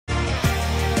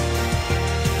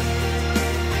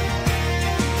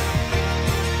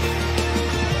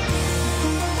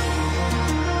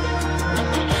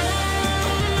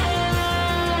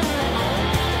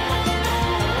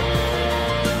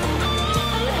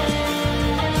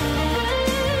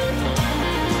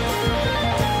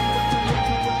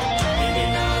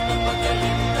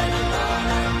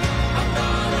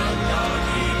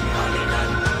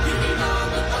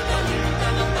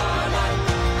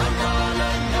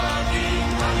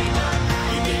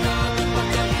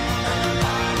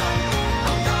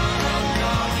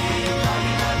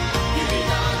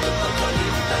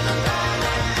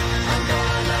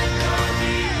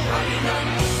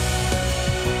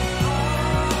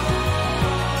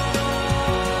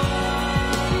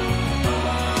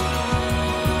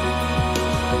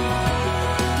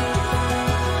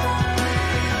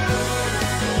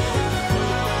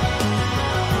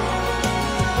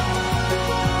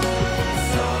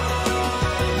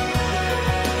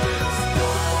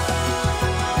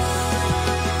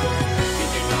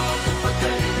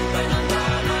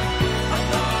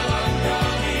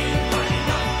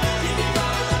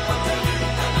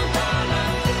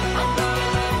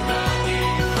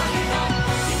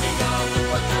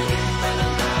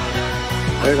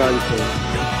Rancho.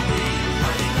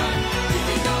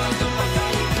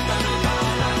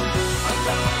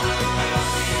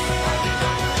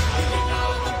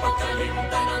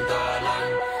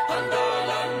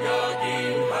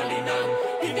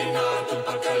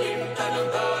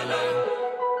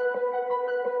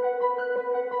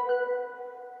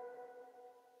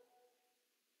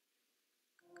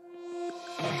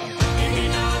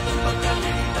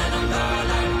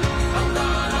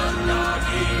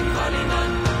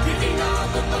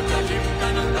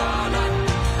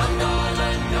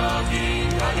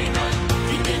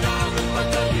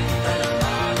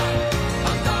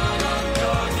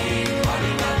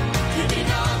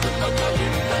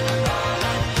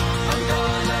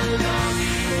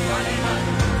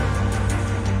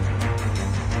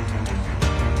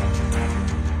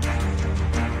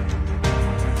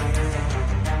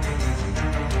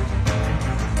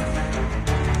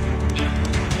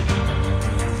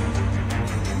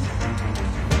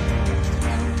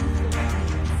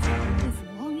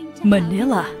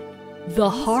 Manila, the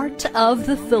heart of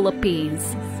the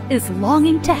Philippines, is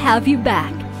longing to have you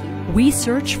back. We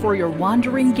search for your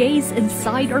wandering gaze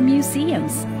inside our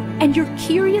museums and your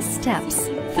curious steps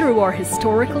through our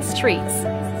historical streets.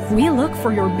 We look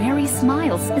for your merry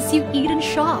smiles as you eat and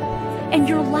shop, and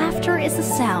your laughter is a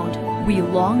sound we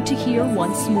long to hear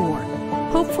once more.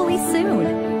 Hopefully soon,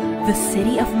 the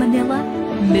city of Manila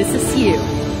misses you.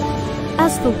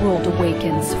 As the world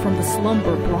awakens from the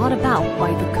slumber brought about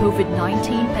by the COVID-19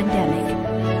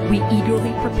 pandemic, we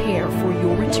eagerly prepare for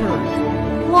your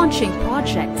return, launching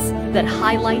projects that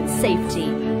highlight safety,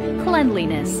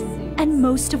 cleanliness, and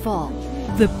most of all,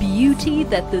 the beauty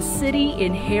that the city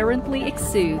inherently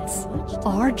exudes.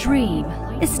 Our dream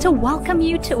is to welcome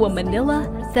you to a Manila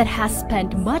that has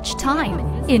spent much time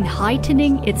in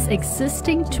heightening its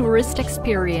existing tourist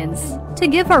experience, to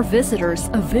give our visitors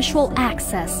a visual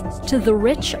access to the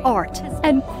rich art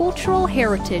and cultural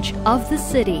heritage of the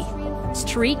city.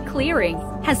 Street clearing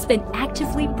has been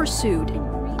actively pursued.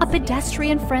 A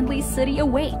pedestrian-friendly city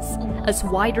awaits as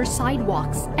wider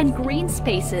sidewalks and green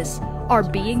spaces are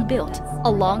being built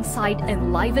alongside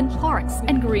enlivened parks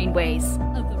and greenways.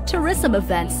 Tourism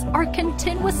events are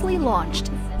continuously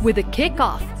launched with the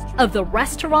kickoff of the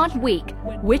Restaurant Week,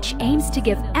 which aims to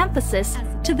give emphasis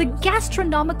to the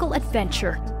gastronomical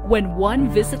adventure when one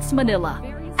visits Manila,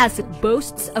 as it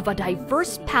boasts of a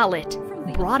diverse palette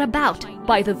brought about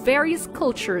by the various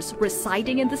cultures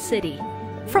residing in the city.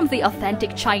 From the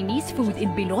authentic Chinese food in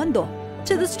Binondo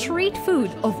to the street food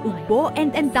of Ugbo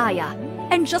and Endaya,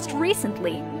 and just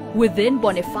recently, within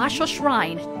Bonifacio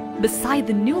Shrine, beside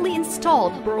the newly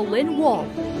installed Berlin Wall,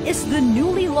 is the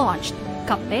newly launched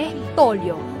Cafe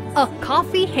Tolio, a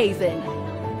coffee haven.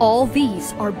 All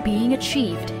these are being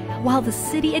achieved while the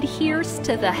city adheres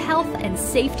to the health and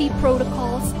safety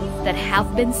protocols that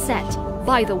have been set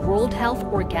by the World Health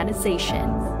Organization.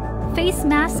 Face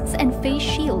masks and face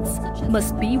shields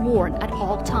must be worn at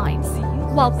all times,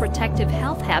 while protective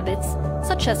health habits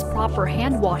such as proper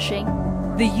hand washing,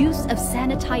 the use of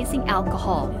sanitizing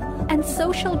alcohol, and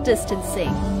social distancing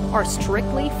are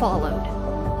strictly followed.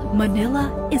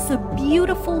 Manila is a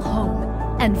beautiful home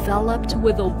enveloped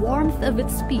with the warmth of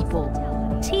its people,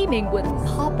 teeming with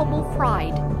palpable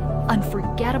pride,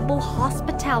 unforgettable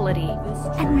hospitality,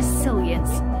 and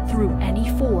resilience through any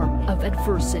form of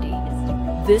adversity.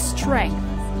 This strength,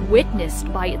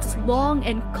 witnessed by its long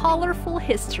and colorful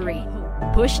history,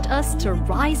 pushed us to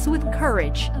rise with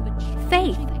courage,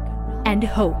 faith, and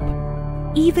hope.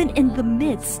 Even in the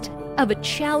midst of a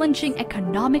challenging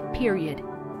economic period,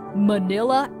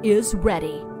 Manila is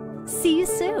ready. See you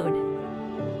soon.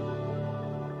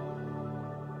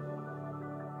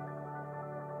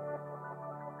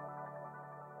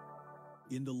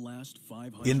 In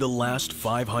the last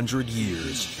 500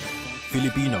 years,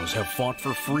 Filipinos have fought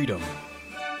for freedom,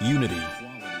 unity,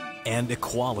 and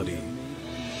equality.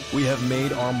 We have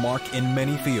made our mark in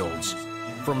many fields,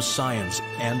 from science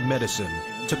and medicine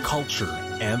to culture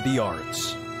and the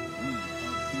arts.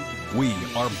 We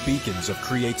are beacons of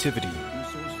creativity,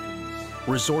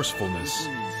 resourcefulness,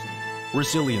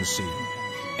 resiliency,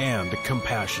 and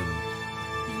compassion.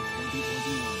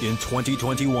 In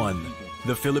 2021,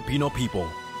 the Filipino people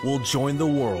will join the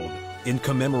world in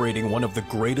commemorating one of the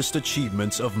greatest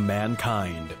achievements of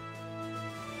mankind,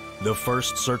 the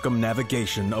first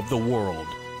circumnavigation of the world.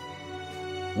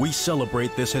 We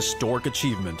celebrate this historic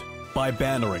achievement by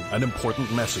bannering an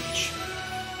important message.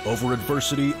 Over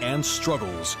adversity and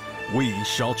struggles, we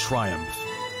shall triumph,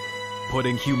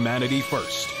 putting humanity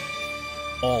first,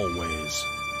 always.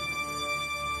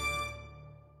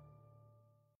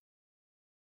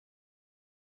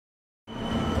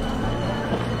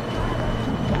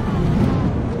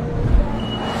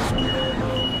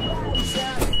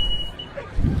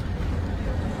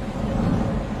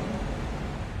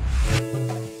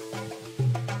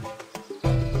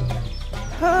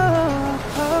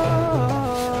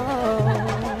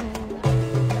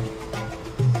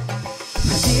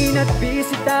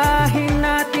 Bisitahin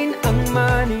natin ang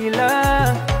Manila,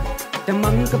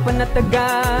 damang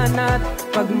kapanatagan at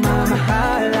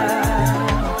pagmamahalan.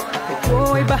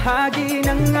 Ito ay bahagi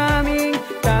ng aming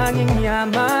tanging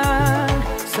yaman,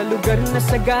 sa lugar na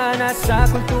sagana sa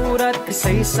kultura at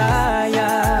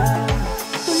kasaysayan.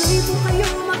 Tuloy po kayo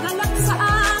magalak sa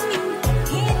aming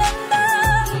hinanda,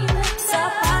 sa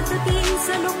pagdating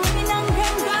sa lungin ng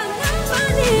ganda ng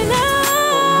Manila.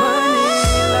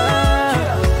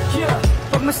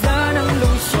 Pagmasdan ang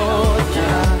lungsod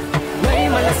niya, may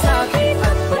malasakit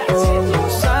at patungo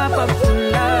sa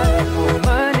pagpulad. O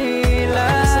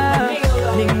Manila,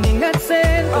 ningning at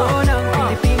sentro ng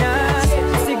Pilipinas,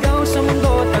 sigaw sa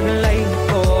mundo, taglay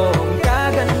nitong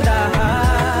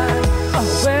kagandahan.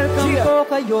 Welcome po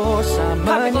kayo sa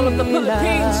Manila.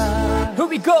 Here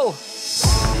we go!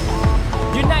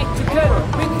 Unite together,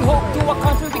 bringing hope to a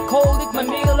country we call it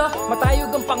Manila.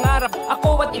 Matayog ang pangarap,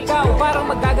 ako at ikaw,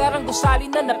 parang magagarang gusali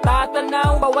na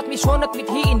natatanaw. Bawat misyon at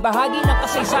mithiin, bahagi ng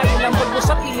kasaysayan ng mundo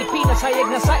sa Pilipinas.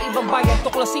 Hayag na sa ibang bayan,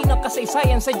 tuklasin ang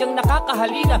kasaysayan, sadyang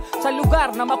nakakahalina sa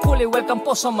lugar na makulay. Welcome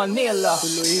po sa Manila.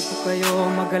 Tuloy po kayo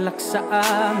magalak sa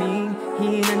aming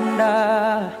hinanda,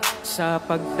 sa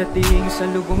pagdating sa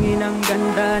lubungin ang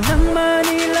ganda ng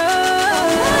Manila.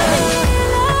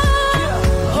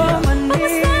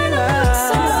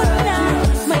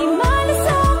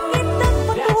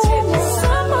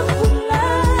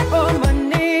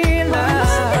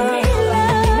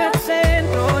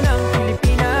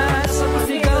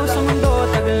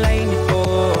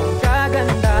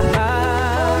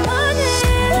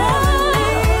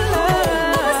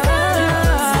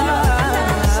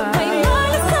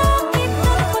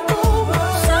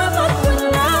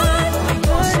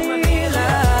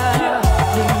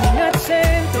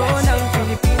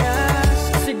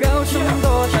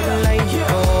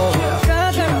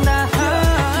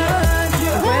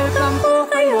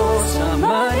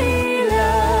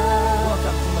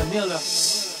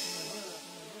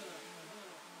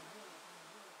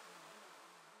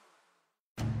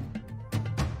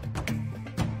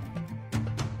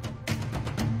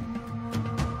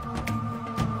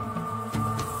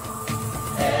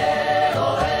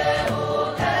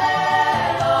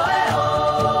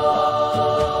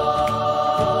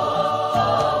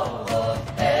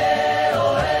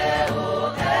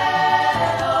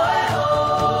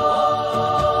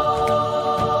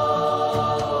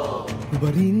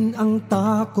 Ibarin ang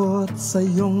takot sa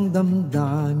iyong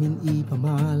damdamin,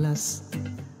 ipamalas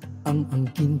ang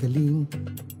angking galing.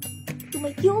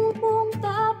 Tumayong mong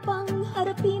tapang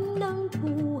harapin ng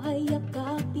buhay,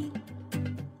 yakapin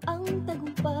ang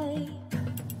tagumpay.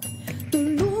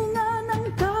 Tulungan ang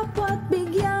kapwa at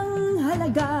bigyang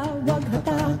halaga, wag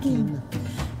hatakin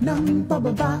ng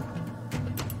pababa.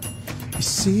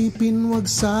 Isipin wag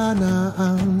sana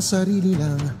ang sarili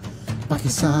lang,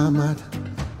 pakisama't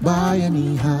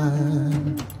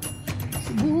bayanihan.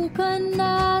 Subukan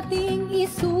nating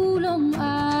isulong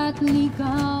at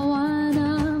ligawan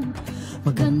ang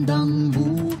Magandang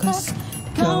bukas,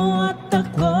 ikaw at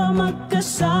ako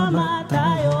magkasama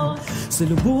tayo,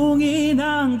 salubungin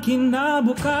ang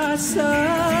kinabukasan.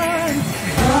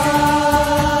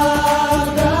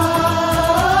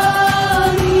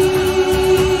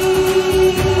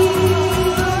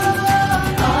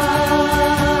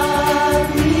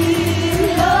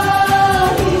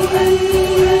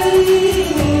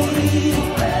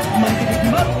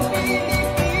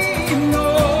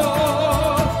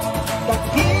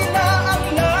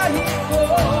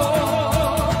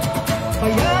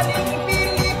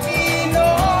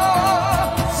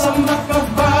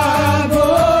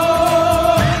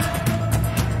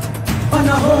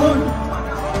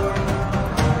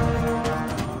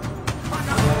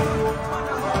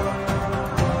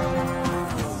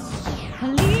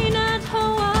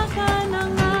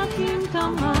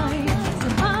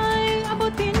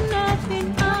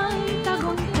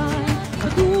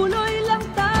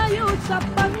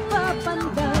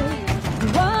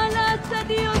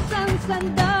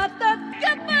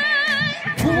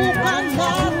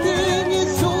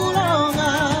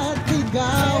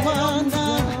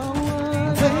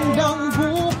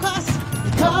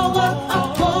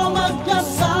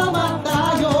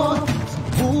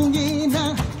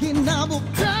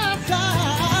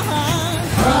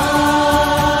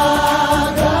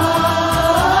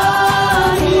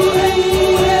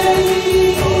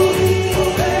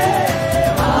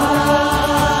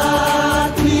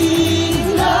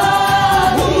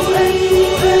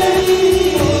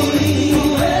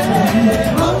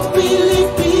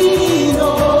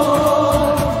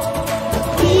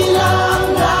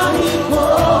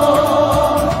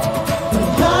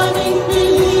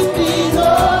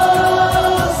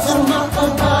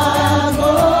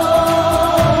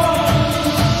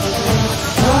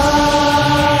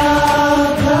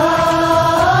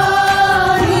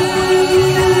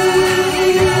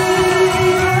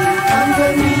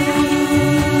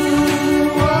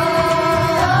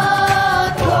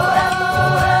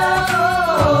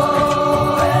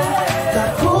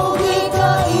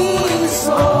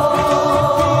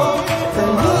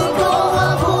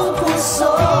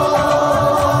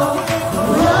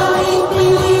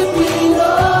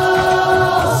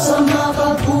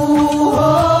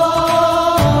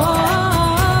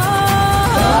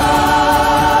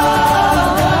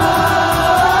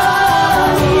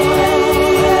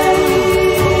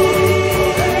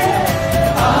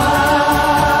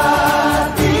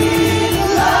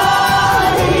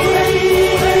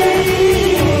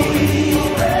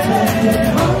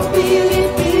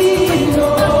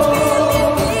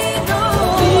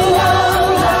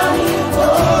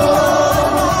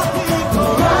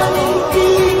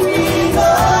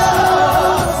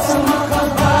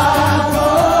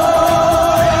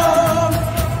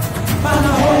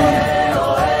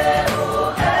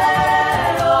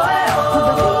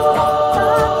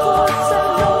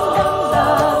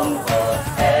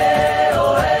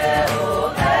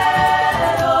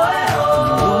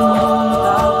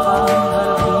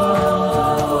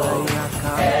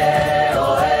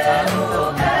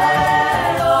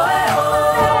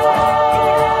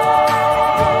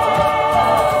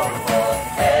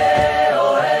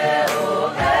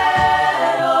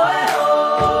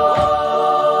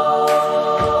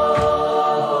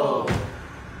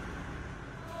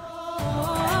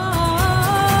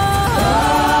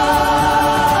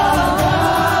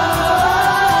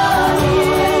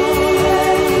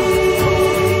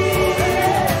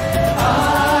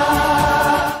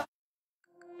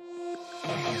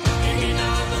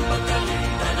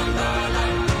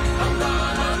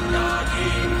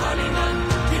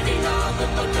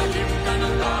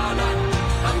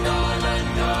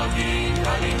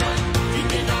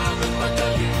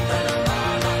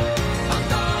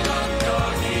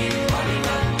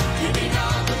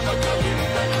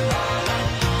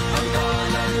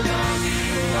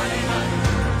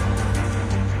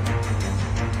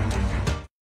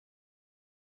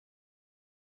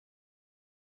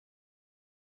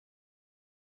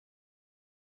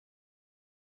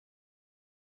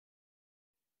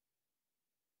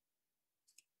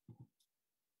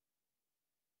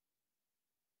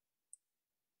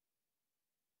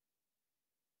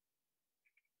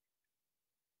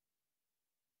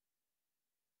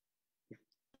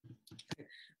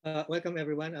 Welcome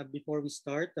everyone. Before we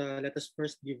start, let us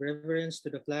first give reverence to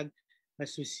the flag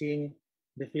as we sing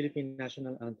the Philippine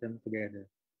National Anthem together.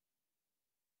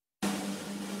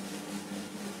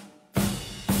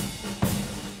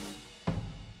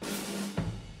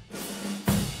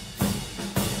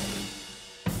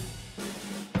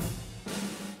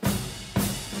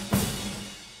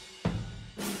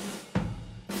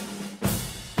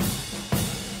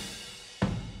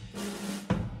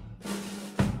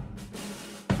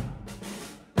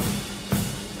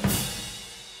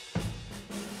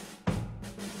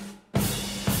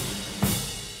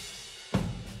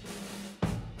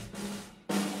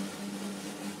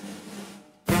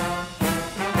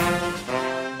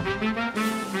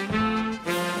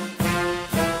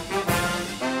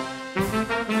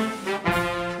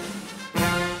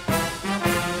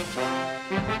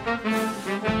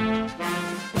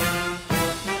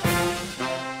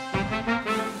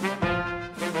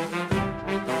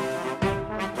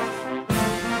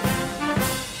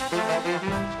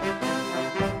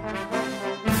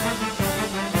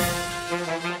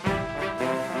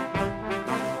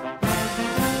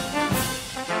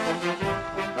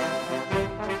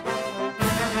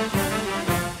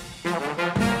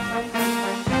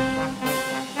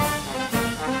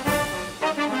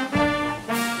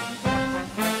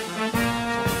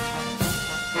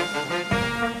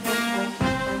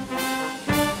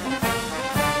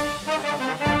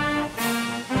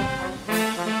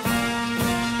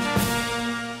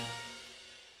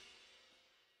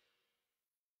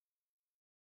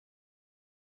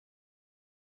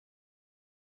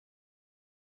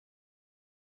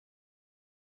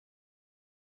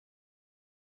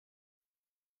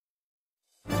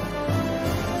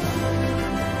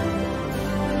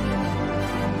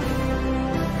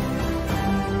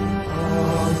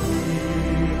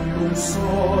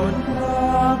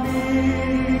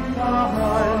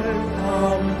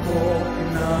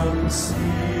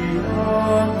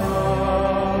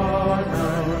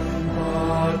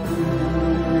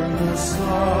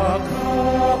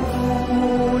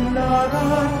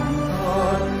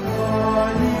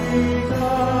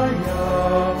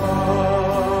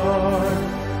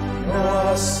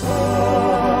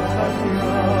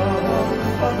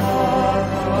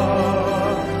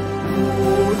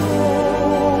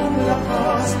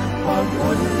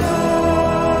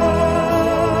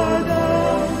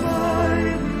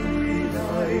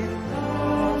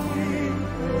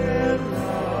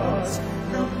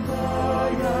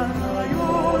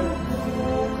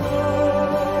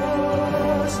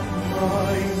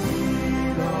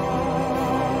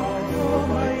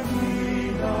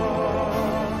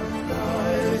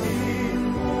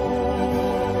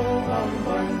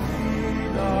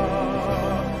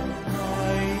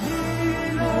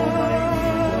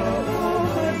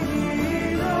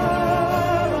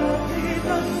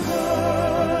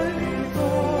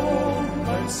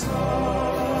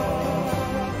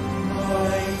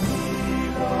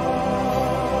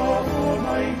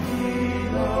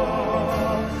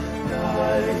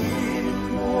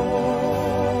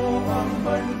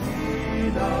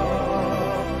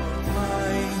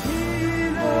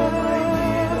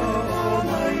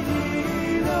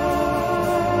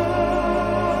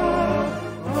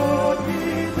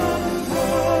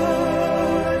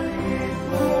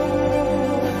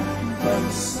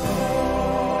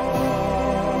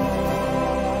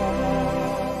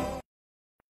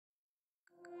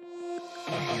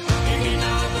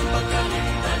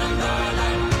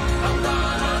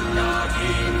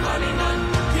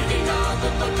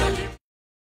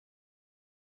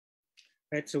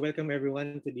 Right, so welcome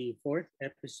everyone to the fourth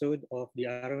episode of the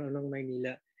Araw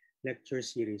Maynila Lecture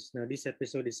Series. Now, this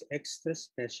episode is extra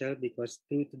special because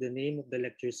true to the name of the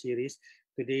lecture series,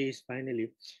 today is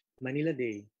finally Manila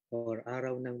Day or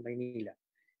Araw ng Maynila.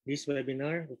 This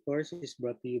webinar, of course, is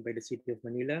brought to you by the City of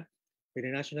Manila, by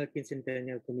the National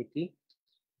Quincentennial Committee,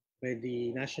 by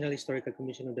the National Historical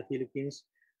Commission of the Philippines,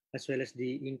 as well as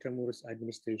the Intramuros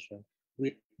Administration,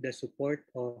 with the support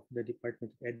of the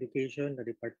Department of Education, the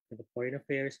Department of Foreign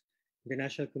Affairs, the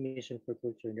National Commission for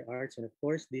Culture and the Arts, and of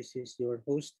course, this is your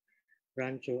host,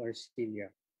 Rancho Arcilla,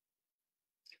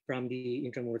 from the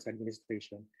Intramuros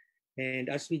Administration. And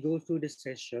as we go through this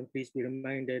session, please be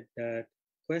reminded that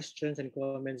questions and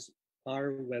comments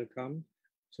are welcome,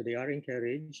 so they are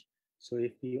encouraged. So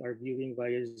if you are viewing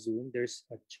via Zoom, there's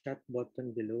a chat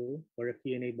button below or a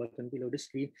Q&A button below the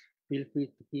screen. Feel free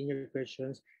to pin your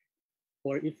questions.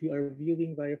 Or if you are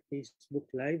viewing via Facebook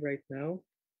Live right now,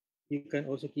 you can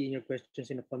also key in your questions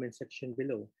in the comment section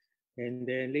below. And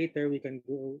then later we can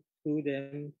go through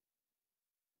them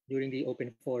during the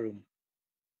open forum.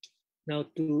 Now,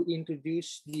 to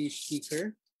introduce the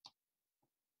speaker.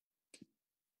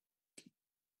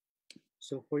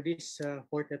 So for this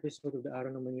fourth episode of the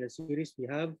Araw ng Manila series, we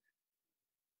have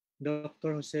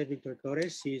Dr. Jose Victor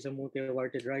Torres. He is a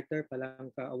multi-awarded writer,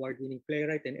 Palangka award-winning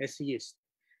playwright, and essayist.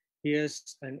 He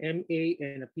has an MA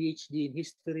and a PhD in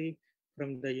history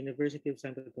from the University of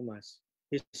Santo Tomas.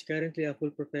 He is currently a full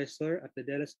professor at the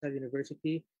De La Salle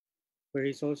University, where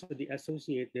he's also the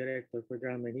associate director for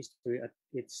drama and history at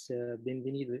its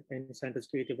Bienvenido and Santos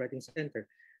Creative Writing Center.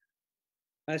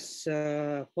 As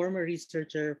a former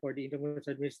researcher for the Intramuros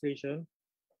Administration,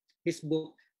 his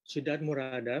book, Ciudad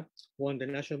Murada, won the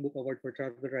National Book Award for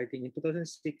Travel Writing in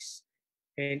 2006.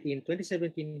 And in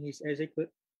 2017,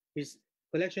 his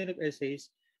collection of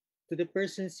essays, To the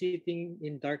Person Sitting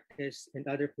in Darkness and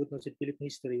Other Footnotes in Philippine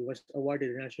History, was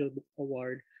awarded the National Book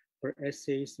Award for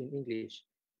Essays in English.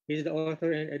 He is the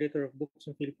author and editor of books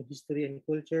on Philippine history and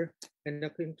culture and a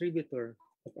contributor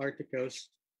of articles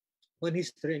on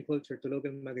history and culture to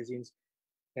local magazines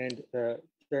and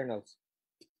journals.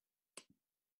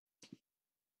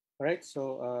 All right,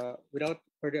 so without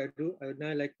further ado, I would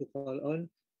now like to call on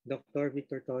Dr.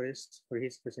 Victor Torres for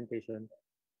his presentation.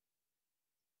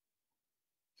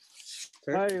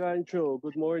 Sir? Hi, Rancho.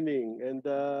 Good morning. And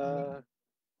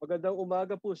magandang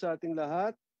umaga po sa ating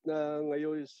lahat na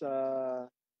ngayon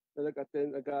na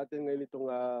nag-attend ngayon itong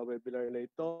webinar na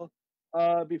ito.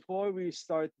 Before we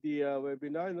start the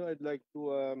webinar, I'd like to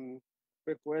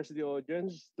request the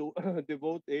audience to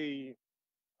devote a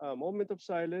moment of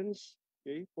silence,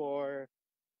 okay, for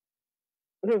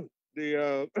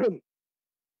the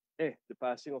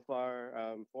passing of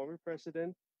our former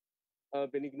president,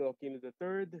 Benigno Aquino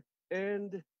III,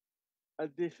 and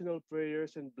additional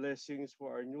prayers and blessings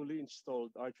for our newly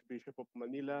installed Archbishop of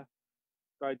Manila,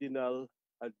 Cardinal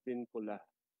Advincula.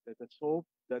 Let us hope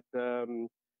that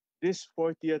this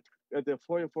 450th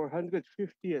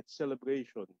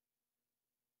celebration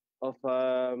of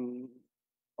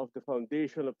the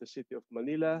foundation of the city of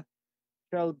Manila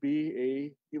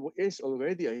is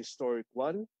already a historic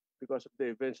one because of the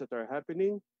events that are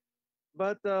happening.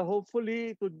 But hopefully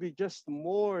it would be just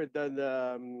more than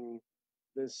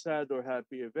sad or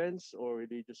happy events or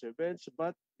religious events,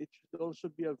 but it should also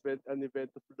be an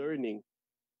event of learning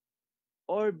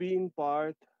or being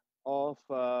part of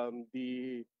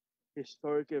the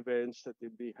historic events that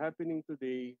will be happening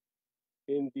today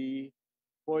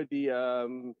for the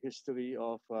history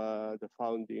of the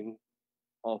founding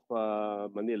of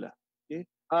Manila. Okay.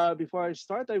 Before I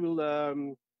start, I will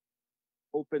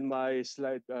open my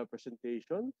slide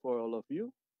presentation for all of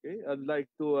you. Okay, I'd like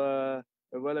to,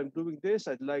 while I'm doing this,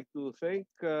 I'd like to thank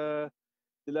the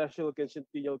National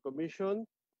Quincentennial Commission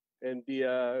and the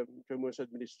Intramuros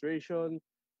Administration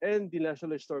and the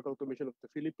National Historical Commission of the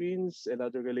Philippines and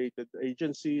other related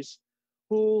agencies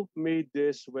who made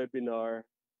this webinar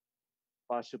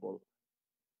possible.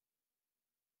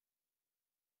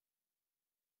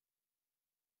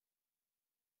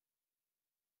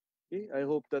 Okay, I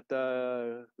hope that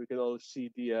we can all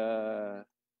see the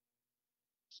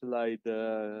slide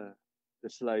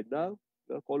now.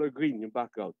 The color green in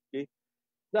background. Okay.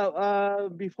 Now,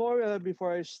 before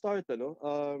I start,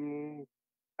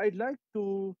 I'd like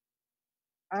to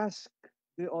ask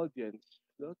the audience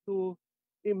to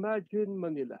imagine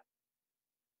Manila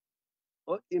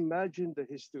or imagine the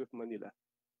history of Manila.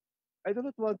 I do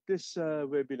not want this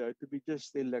webinar to be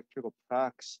just a lecture of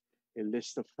facts, a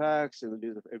list of facts, and a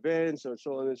list of events, and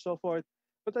so on and so forth.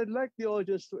 But I'd like the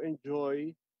audience to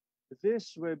enjoy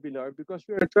this webinar because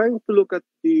we are trying to look at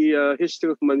the history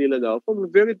of Manila now from a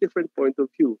very different point of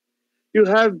view. You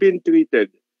have been treated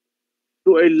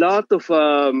to a lot of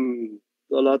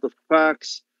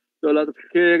facts, to a lot of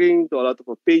sharing, to a lot of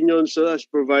opinions as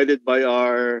provided by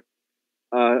our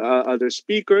other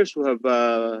speakers who have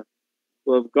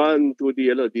gone through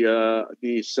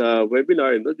this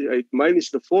webinar. Mine is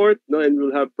the fourth, and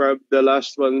we'll have probably the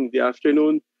last one in the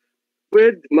afternoon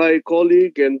with my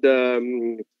colleague and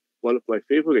one of my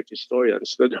favorite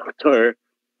historians, Dr.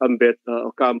 Ambet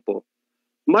Ocampo.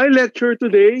 My lecture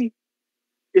today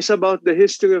is about the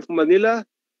history of Manila,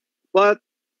 but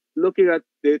looking at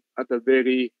it at a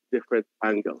very different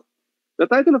angle. The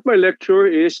title of my lecture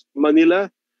is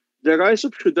Manila, the Rise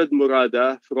of Ciudad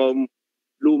Murada from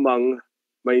Lumang,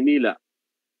 Maynila.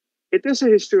 It is a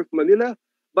history of Manila,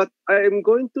 but I am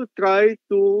going to try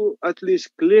to at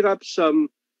least clear up some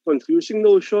confusing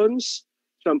notions,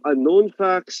 some unknown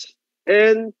facts,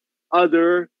 and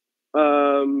other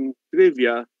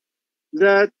trivia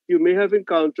that you may have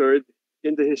encountered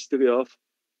in the history of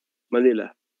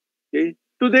Manila. Okay?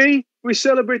 Today, we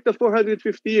celebrate the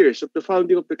 450 years of the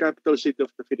founding of the capital city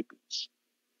of the Philippines.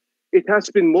 It has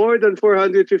been more than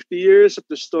 450 years of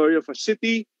the story of a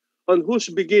city on whose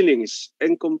beginnings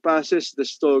encompasses the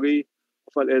story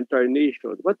of an entire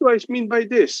nation. What do I mean by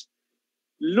this?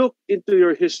 Look into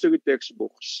your history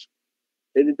textbooks.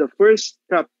 And in the first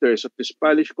chapters of the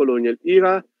Spanish colonial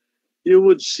era, you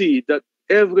would see that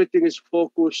everything is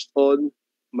focused on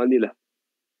Manila.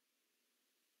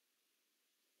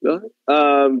 No?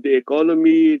 The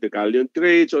economy, the galleon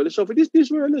trade, so on and so forth.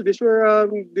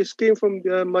 This came from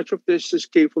much of this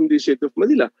came from the city of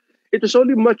Manila. It was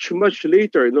only much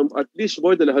later, at least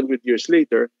more than 100 years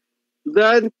later,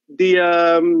 that the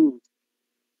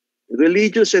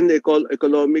religious and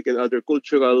economic and other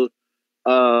cultural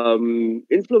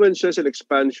influences and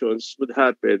expansions would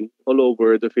happen all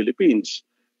over the Philippines.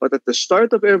 But at the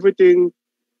start of everything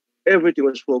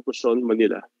was focused on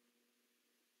Manila.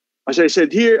 As I say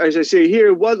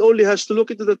here, one only has to look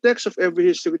into the text of every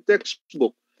history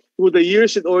textbook through the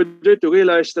years in order to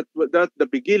realize that the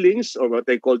beginnings, or what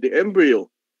they call the embryo,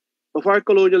 of our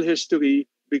colonial history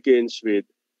begins with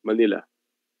Manila.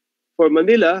 For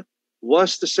Manila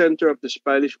was the center of the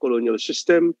Spanish colonial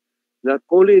system, not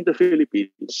only in the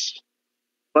Philippines,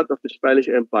 but of the Spanish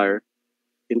Empire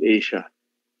in Asia.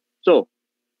 So,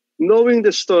 knowing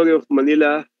the story of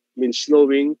Manila means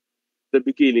knowing the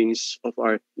beginnings of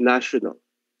our national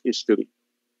history.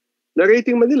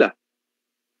 Narrating Manila,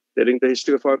 telling the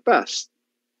history of our past.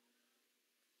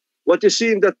 What you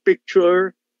see in that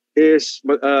picture is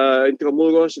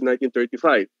Intramuros in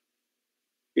 1935.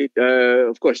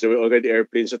 Of course, there were already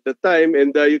airplanes at the time,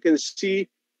 and you can see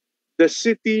the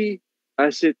city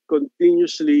as it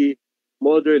continuously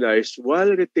modernized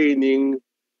while retaining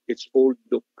its old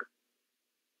look.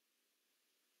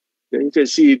 You can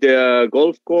see the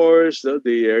golf course,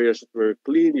 the areas that were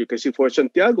clean. You can see Fort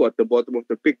Santiago at the bottom of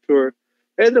the picture.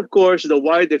 And of course, the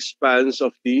wide expanse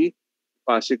of the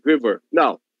Pasig River.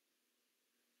 Now,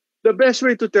 the best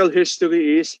way to tell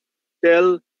history is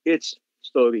tell its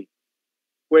story.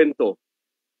 Kwento.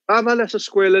 Tama na sa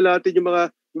eskwela natin yung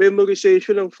mga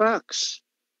memorization ng facts.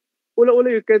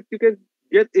 Una-una, you can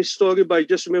get a story by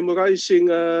just memorizing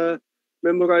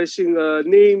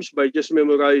names, by just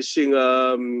memorizing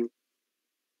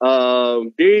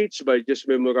dates, by just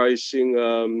memorizing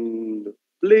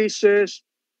places.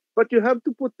 But you have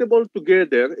to put them all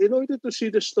together in order to see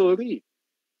the story.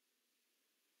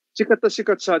 Sikat na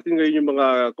sikat sa atin ngayon yung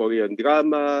mga Korean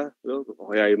drama, o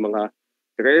kaya yung mga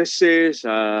 13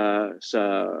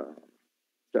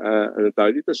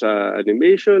 sa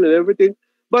animation and everything.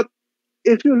 But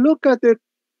if you look at it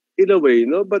in a way,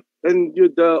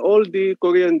 all the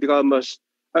Korean dramas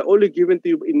are only given to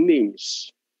you in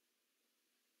names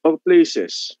of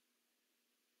places.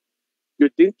 You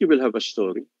think you will have a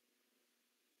story?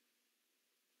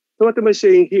 So what am I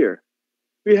saying here?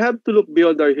 We have to look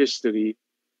beyond our history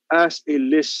as a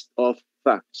list of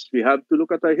facts. We have to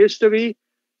look at our history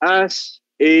as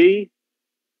a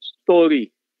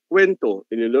story, kwento.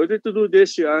 And in order to do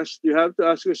this, you have to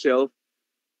ask yourself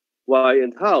why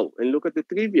and how, and look at the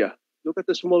trivia. Look at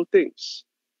the small things.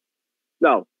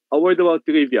 Now, a word about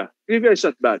trivia. Trivia is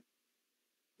not bad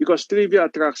because trivia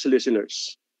attracts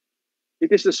listeners.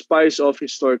 It is the spice of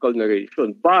historical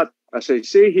narration. But, as I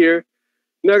say here,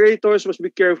 narrators must be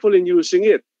careful in using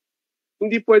it.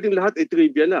 Hindi pwedeng lahat ay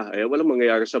trivia na. Walang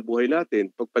mangyayari sa buhay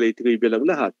natin pag pala trivia lang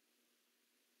lahat.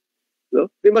 No?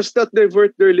 They must not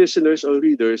divert their listeners or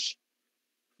readers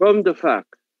from the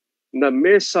fact na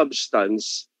may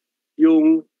substance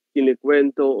yung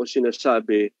kinikwento o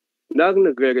sinasabi ng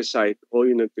nagre-recite o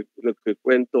yung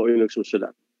nagkikwento o yung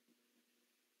nagsusulat.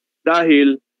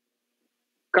 Dahil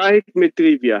kahit may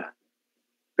trivia,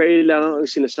 kailangan ang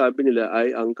sinasabi nila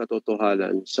ay ang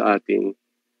katotohanan sa ating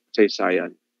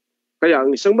kasaysayan. Kaya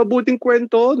ang isang mabuting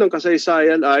kwento ng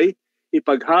kasaysayan ay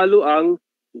ipaghalo ang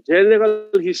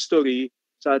general history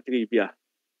sa trivia.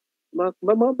 Mga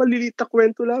maliliit na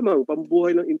kwento lamang,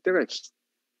 pambuhay ng interest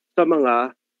sa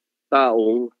mga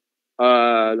taong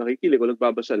nakikinig o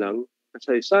nagbabasa ng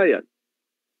kasaysayan.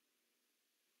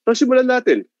 So simulan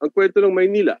natin ang kwento ng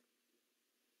Maynila.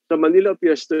 The Manila of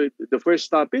the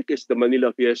first topic is the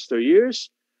Manila of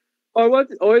yesteryears, or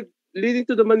leading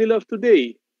to the Manila of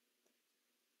today.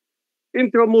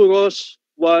 Intramuros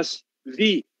was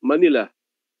the Manila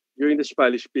during the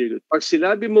Spanish period. Pag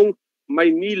sinabi mong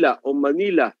Maynila o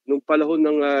Manila nung panahon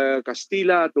ng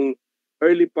Kastila at nung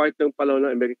early part ng panahon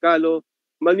ng Amerikano,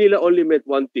 Manila only meant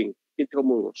one thing,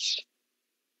 Intramuros.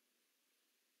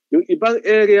 Yung ibang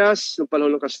areas ng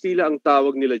panahon ng Kastila, ang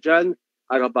tawag nila dyan,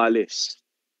 Arabales.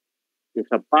 Yung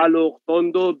Sampaloc,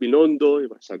 Tondo, Binondo,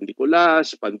 San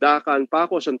Nicolas, Pandacan,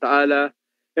 Paco, Santa Ana,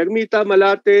 Ermita,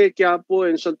 Malate, Quiapo,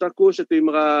 and Santa Cruz, ito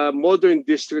yung mga modern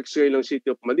districts ngayon ng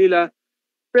City of Manila.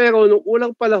 Pero nung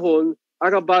unang panahon,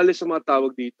 arabales ang mga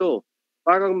tawag dito.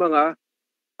 Parang mga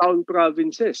town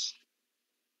provinces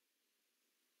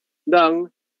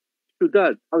ng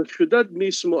syudad. Ang syudad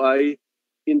mismo ay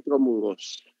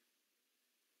Intramuros.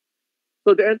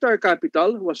 So the entire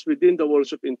capital was within the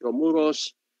walls of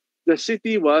Intramuros. The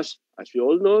city was, as you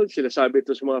all know, sinasabi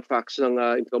ito sa mga facts ng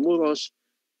Intramuros,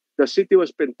 the city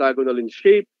was pentagonal in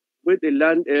shape with a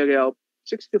land area of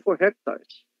 64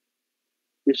 hectares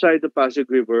beside the Pasig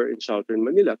River in southern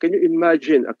Manila. Can you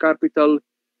imagine a capital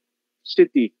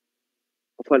city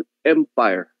of an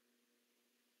empire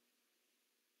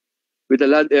with a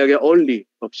land area only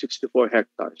of 64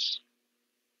 hectares?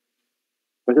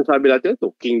 Masasabi natin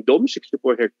ito, kingdom,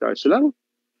 64 hectares lang.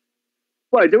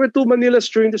 Why? There were two Manilas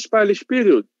during the Spanish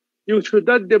period. Yung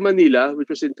Ciudad de Manila,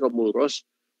 which was Intramuros,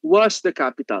 was the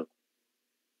capital.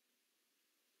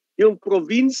 Yung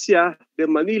Provincia de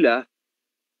Manila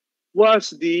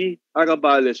was the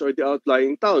arrabales or the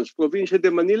outlying towns. Provincia de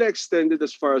Manila extended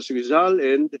as far as Rizal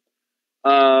and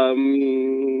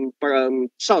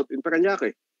south in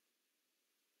Parañaque.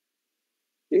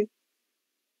 Okay?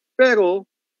 Pero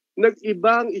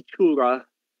nag-iba ang itsura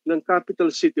ng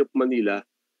capital city of Manila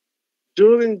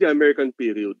during the American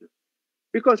period.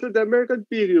 Because when the American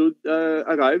period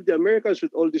arrived, the Americans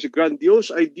with all this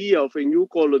grandiose idea of a new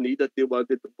colony that they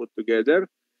wanted to put together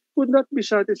could not be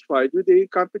satisfied with a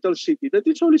capital city that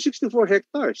is only 64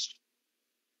 hectares.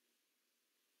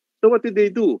 So what did they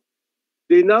do?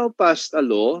 They now passed a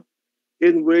law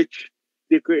in which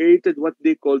they created what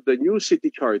they called the new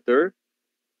city charter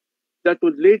that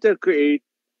would later create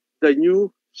the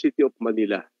new city of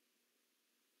Manila,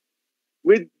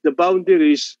 with the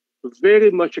boundaries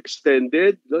very much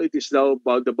extended. It is now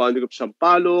about the boundary of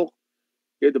Sampaloc,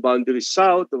 the boundary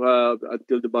south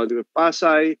until the boundary of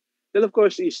Pasay. Then, of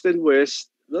course, east and west,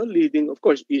 leading, of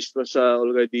course, east was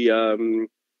already,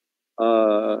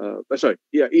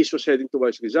 east was heading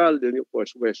towards Rizal. Then, of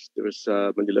course, west, there was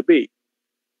Manila Bay.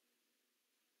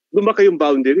 Lumaki yung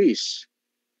boundaries.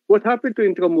 What happened to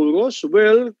Intramuros?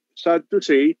 Well, sad to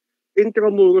say,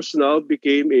 Intramuros now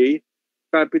became a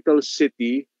capital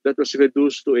city that was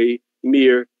reduced to a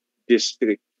mere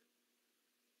district.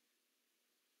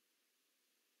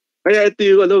 Kaya ito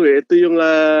yung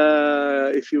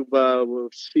if you've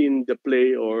seen the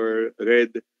play or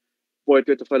read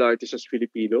Portrait of an Artist as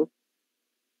Filipino,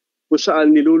 kung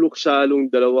saan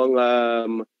niluluksalong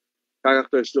dalawang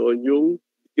characters doon yung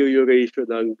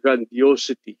deterioration ng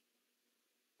grandiosity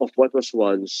of what was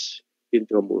once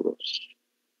Intramuros.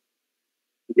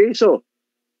 Okay, so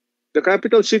the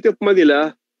capital city of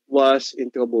Manila was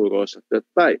Intramuros at that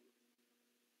time.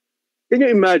 Can you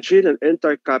imagine an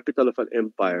entire capital of an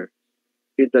empire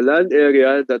in the land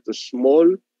area that was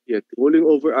small, yet rolling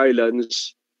over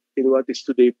islands in what is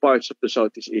today parts of the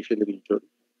Southeast Asian region?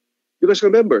 Because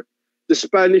remember, the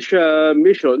Spanish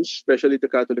missions, especially the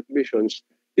Catholic missions,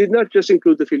 did not just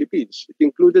include the Philippines. It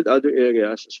included other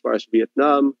areas as far as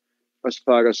Vietnam, as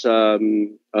far as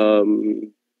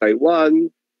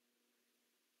Taiwan.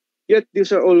 Yet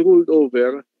these are all ruled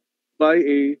over by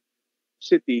a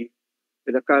city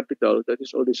and a capital that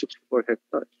is only 64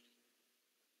 hectares.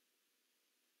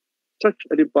 Such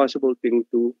an impossible thing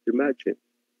to imagine,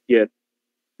 yet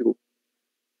true.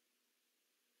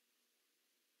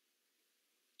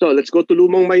 So let's go to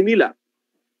Lumang, Maynila.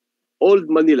 Old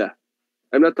Manila.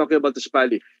 I'm not talking about the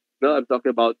Spanish. No, I'm talking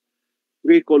about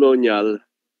pre-colonial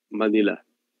Manila.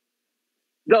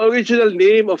 The original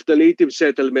name of the native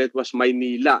settlement was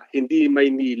Maynila, hindi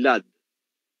Maynilad,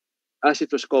 as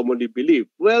it was commonly believed.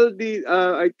 Well,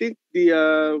 I think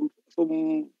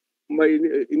from my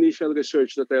initial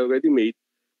research that I already made,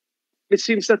 it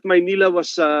seems that Maynila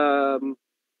was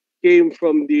came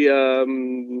from the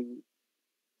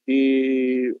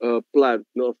plant,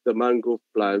 of the mangrove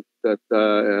plant that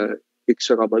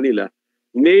Ixara Manila,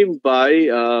 named by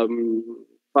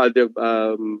Father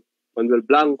Manuel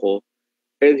Blanco.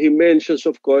 And he mentions,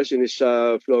 of course, in his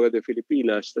Flora de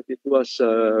Filipinas that it was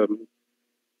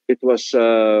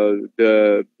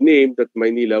the name that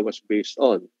Maynila was based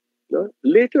on. No?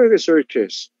 Later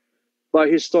researches by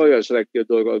historians like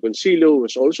Teodoro Agoncillo, who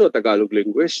was also a Tagalog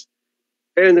linguist,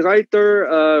 and writer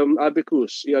Abe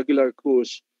Cruz, Aguilar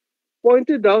Cruz,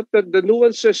 pointed out that the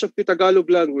nuances of the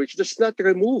Tagalog language does not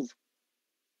remove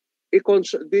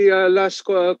the last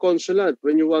consonant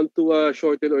when you want to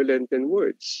shorten or lengthen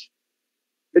words.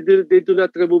 They do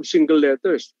not remove single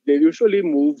letters. They usually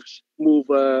move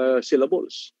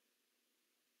syllables.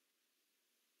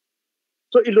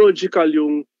 So illogical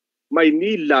yung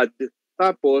Maynilad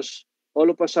tapos all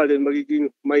of a sudden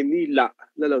magiging Maynila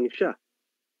na lang siya.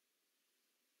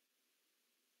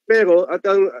 Pero at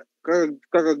ang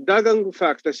karagdagang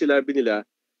fact na sinabi nila,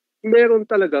 meron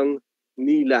talagang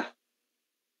nila.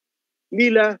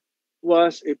 Nila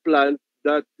was a plant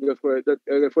that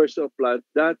refers to a plant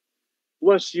that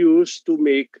was used to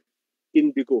make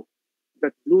indigo,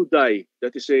 that blue dye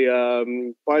that is a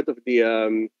part of the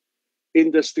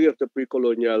industry of the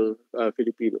pre-colonial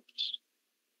Filipinos.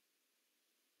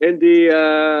 And the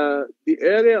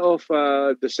area of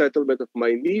the settlement of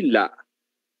Maynila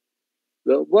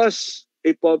was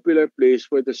a popular place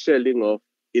for the selling of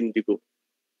indigo.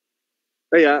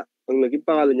 Kaya ang naging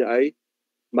pangalan niya ay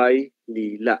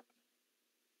Maynila.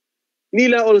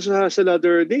 Nila also has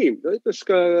another name. It was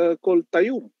called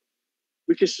Tayum,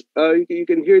 which is you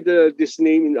can hear this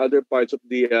name in other parts of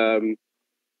the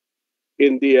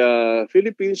in the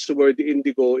Philippines where the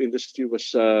indigo industry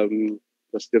was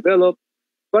developed.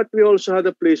 But we also had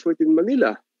a place within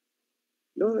Manila,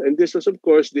 no? And this was, of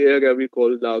course, the area we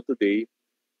call now today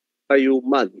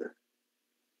Tayuman,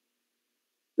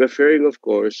 referring, of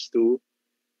course, to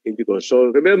indigo.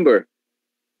 So remember,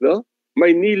 no?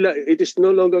 Maynila, it is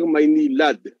no longer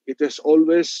Maynilad. It has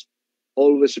always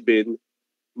been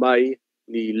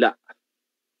Maynila.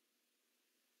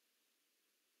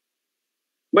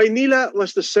 Maynila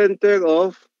was the center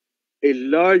of a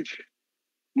large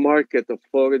market of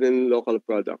foreign and local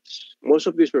products. Most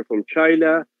of these were from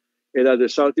China and other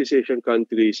Southeast Asian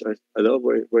countries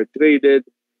were traded.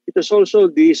 It was also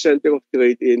the center of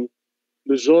trade in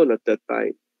Luzon at that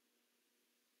time.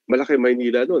 Malaki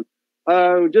Maynila noon.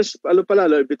 Just a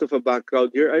bit of a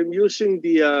background here. I'm using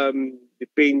the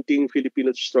painting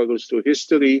Filipino Struggles Through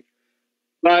History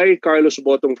by Carlos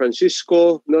Botong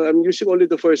Francisco. No, I'm using only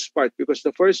the first part because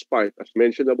the first part, as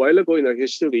mentioned a while ago in our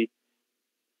history,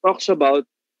 talks about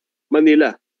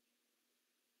Manila.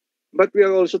 But we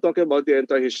are also talking about the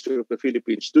entire history of the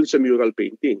Philippines dun sa mural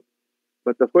painting.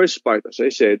 But the first part, as I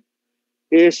said,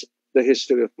 is the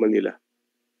history of Manila.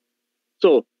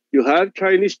 So you have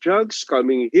Chinese jugs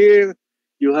coming here.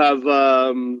 You have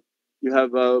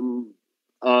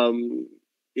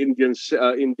Indian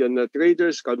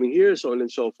traders coming here, so on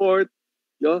and so forth.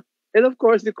 No? And of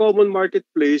course, the common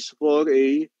marketplace for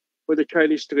the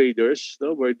Chinese traders,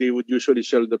 no, where they would usually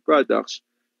sell the products,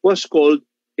 was called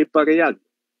Iparian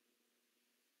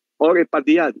or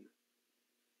Ipadian.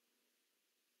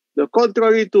 Now,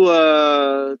 contrary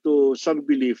to some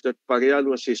belief that Parian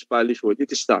was a Spanish word,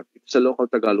 it is not. It's a local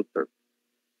Tagalog term.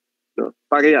 No?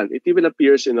 Parian, it even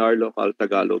appears in our local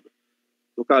Tagalog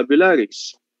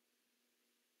vocabularies.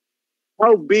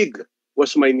 How big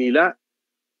was Maynila?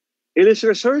 In his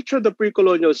research on the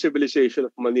pre-colonial civilization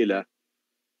of Manila,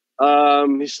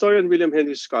 historian William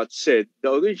Henry Scott said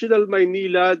the original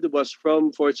Maynila was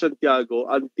from Fort Santiago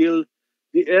until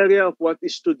the area of what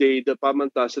is today the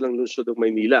pamantasan ng lungsod ng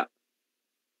Maynila.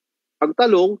 Ang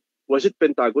tanong, was it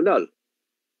pentagonal?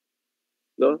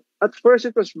 No? At first,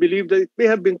 it was believed that it may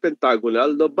have been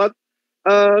pentagonal, no? But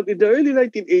in the early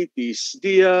 1980s,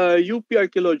 the UP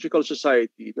Archaeological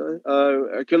Society,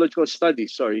 Archaeological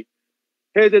Studies,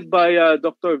 headed by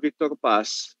Dr. Victor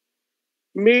Torres,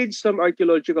 made some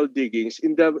archaeological diggings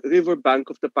in the river bank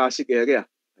of the Pasig area,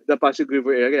 the Pasig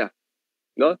River area,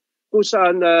 no? Kung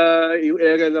saan yung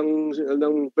area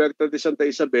ng Puerto de Santa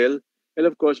Isabel, and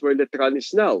of course where Letran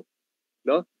is now,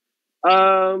 no?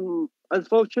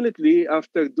 Unfortunately,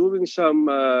 after doing some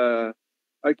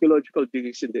archaeological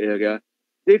diggings in the area,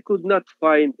 they could not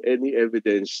find any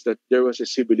evidence that there was a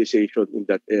civilization in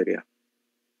that area.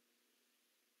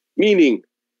 Meaning,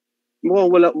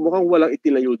 mukhang walang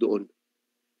itinayo doon.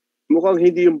 Mukhang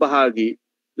hindi yung bahagi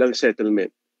ng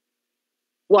settlement.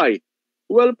 Why?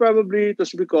 Well, probably it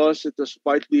was because it was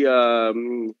partly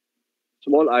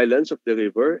small islands of the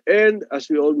river. And as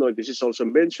we all know, this is also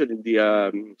mentioned in the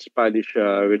Spanish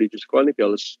religious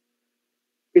chronicles,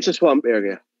 it's a swamp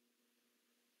area.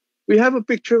 We have a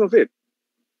picture of it.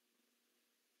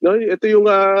 No, ito yung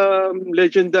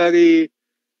legendary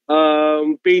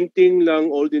painting ng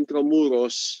Old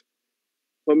Intramuros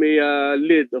from a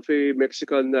lid of a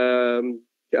Mexican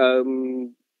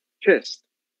chest.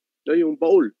 No, yung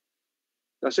baul.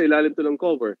 Nasa ilalim to ng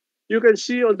cover. You can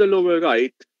see on the lower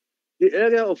right, the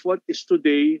area of what is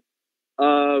today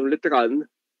Letran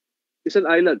is an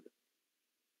island.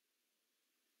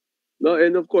 No,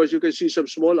 and of course, you can see some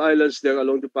small islands there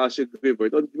along the Pasig River.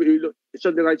 It's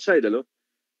on the right side, ano?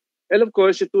 And of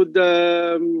course, it would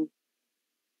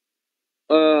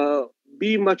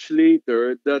be much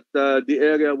later that the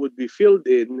area would be filled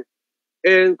in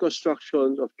and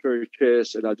construction of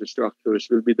churches and other structures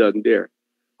will be done there.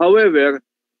 However,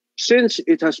 since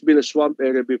it has been a swamp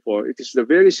area before, it is the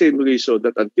very same reason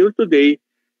that until today,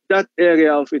 that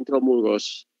area of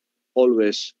Intramuros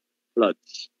always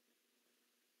floods.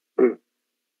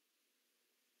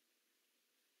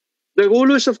 The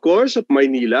rulers, of course, of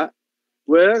Maynila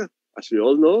were, as we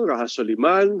all know, Raha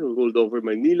Soliman, who ruled over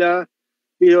Maynila.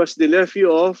 He was the nephew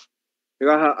of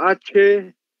Raha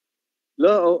Ache,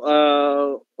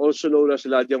 also known as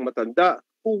Ladyang Matanda,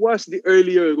 who was the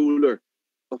earlier ruler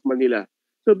of Manila.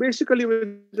 So basically,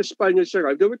 when the Spaniards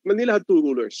arrived, Manila had two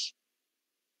rulers.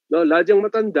 No, Ladyang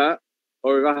Matanda,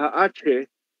 or Raha Ache,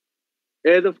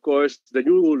 and of course, the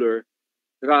new ruler,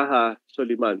 Raha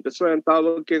Soliman. That's why ang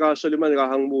tawag kay Raha Soliman,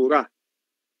 Rahang Mura.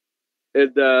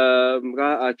 And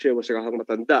Raha Ache was Rahang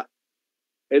Matanda.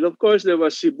 And of course, there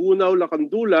was Sibunao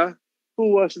Lakandula,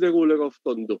 who was the ruler of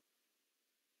Tondo.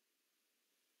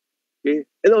 Okay?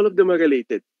 And all of them are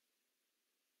related.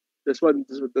 That's one of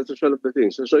the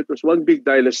things. So it was one big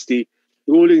dynasty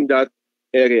ruling that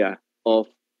area of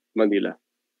Manila.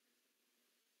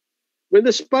 When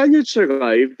the Spaniards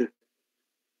arrived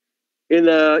in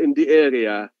the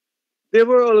area, they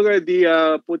were already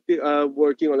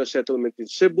working on a settlement in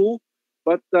Cebu,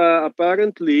 but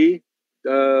apparently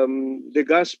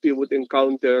Legazpi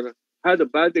had a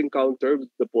bad encounter with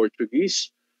the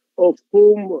Portuguese, of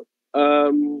whom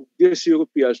these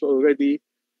Europeans were already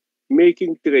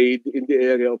making trade in the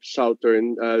area of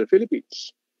southern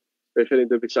Philippines, especially in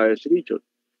the Visayas region.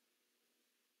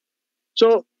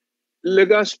 So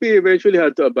Legazpi eventually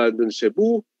had to abandon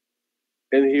Cebu,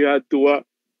 and he had to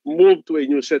move to a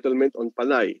new settlement on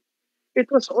Panay. It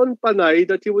was on Panay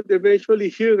that he would eventually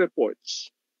hear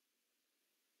reports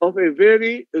of a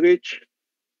very rich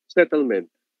settlement,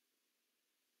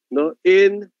 no,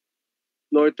 in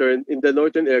the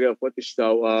northern area of what is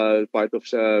now part of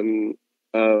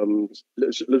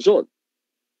Luzon.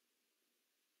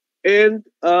 And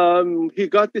he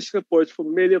got these reports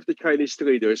from many of the Chinese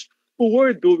traders who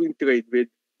were doing trade with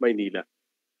Maynila.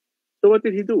 So what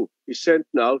did he do? He sent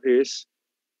now his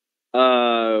like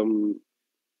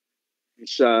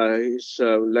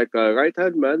a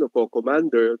right-hand man or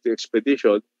co-commander of the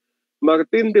expedition,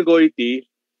 Martin de Goiti,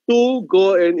 to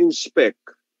go and inspect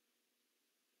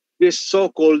this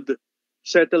so-called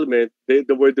settlement.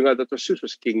 The word that was used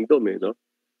was kingdom,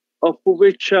 of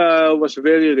which was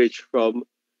very rich from,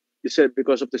 he said,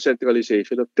 because of the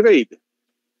centralization of trade.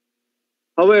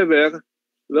 However,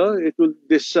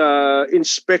 this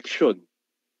inspection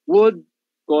would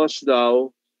cause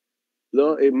now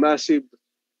a massive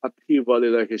upheaval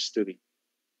in our history.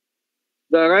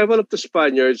 The arrival of the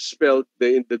Spaniards spelled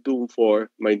the doom for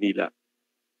Maynila.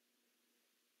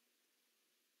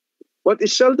 What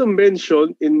is seldom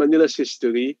mentioned in Manila's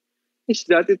history is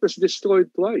that it was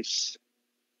destroyed twice.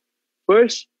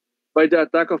 First, by the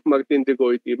attack of Martin de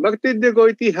Goiti. Martin de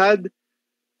Goiti had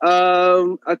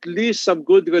at least some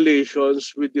good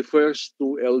relations with the first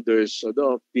two elders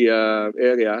of the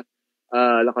area,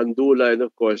 Lakandula and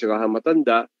of course Raha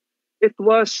Matanda. It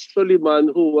was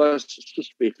Soliman who was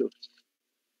suspicious.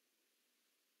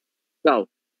 Now,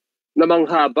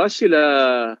 namanghaba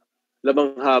sila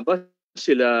Lakandula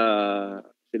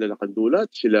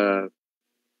at sila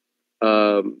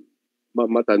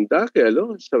Matanda kay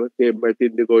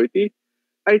Martin de Goiti.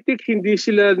 I think hindi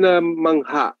sila na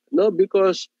mangha,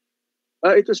 because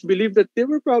it was believed that they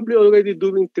were probably already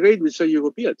doing trade with some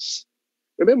Europeans.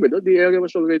 Remember, the area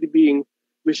was already being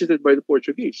visited by the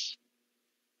Portuguese.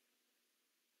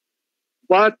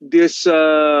 But these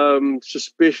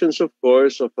suspicions, of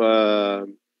course, of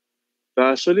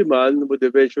Soliman would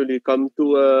eventually come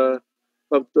to a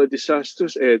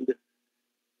disastrous end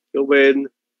when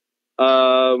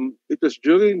it was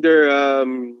during their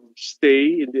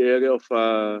stay in the area of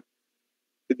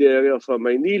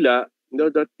Maynila,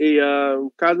 that a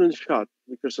cannon shot,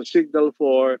 which was a signal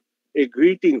for a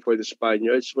greeting for the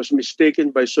Spaniards, was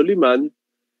mistaken by Soliman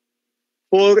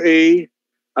for a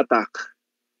attack.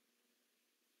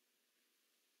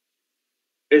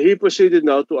 And he proceeded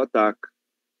now to attack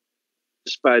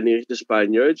the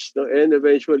Spaniards, and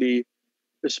eventually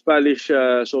the Spanish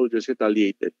soldiers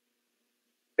retaliated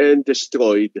and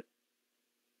destroyed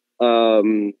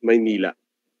Maynila.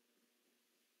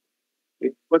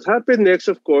 What happened next,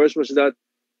 of course, was that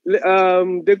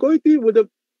de Goiti would have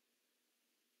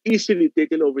easily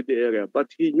taken over the area, but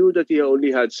he knew that he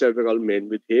only had several men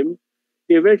with him.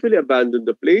 He eventually abandoned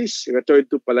the place, returned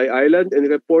to Palay Island, and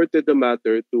reported the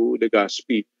matter to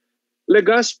Legazpi.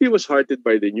 Legazpi was heartened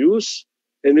by the news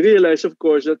and realized, of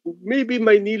course, that maybe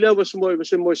Maynila was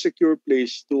a more secure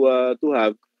place to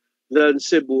have than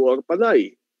Cebu or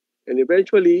Panay. And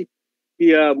eventually,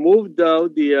 he moved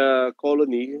down the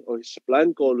colony, or his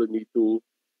planned colony, to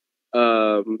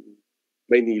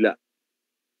Maynila.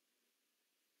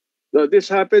 Now, this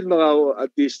happened mga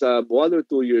at least 1 or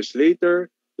 2 years later.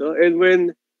 No? And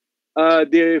when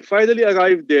they finally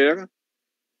arrived there,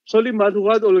 Soliman, who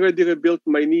had already rebuilt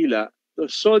Maynila,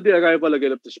 saw the arrival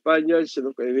again of the Spaniards,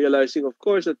 and realizing, of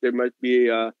course, that there might be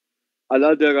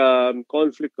another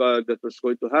conflict that was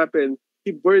going to happen,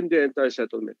 he burned the entire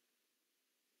settlement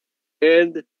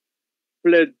and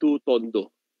fled to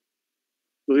Tondo,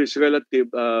 to his relative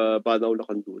Banaw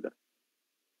Lacandula.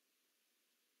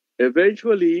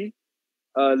 Eventually,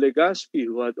 Legazpi,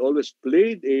 who had always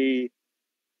played a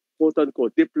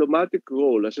quote-unquote diplomatic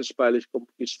role as a Spanish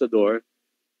conquistador,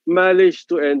 managed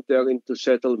to enter into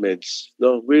settlements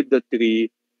with the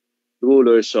three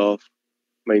rulers of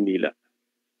Maynila.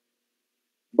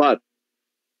 But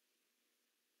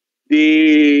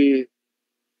the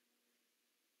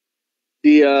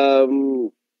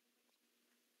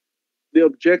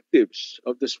objectives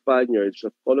of the Spaniards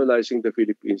of colonizing the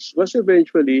Philippines was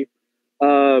eventually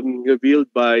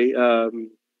revealed by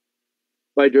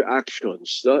their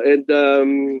actions. No? And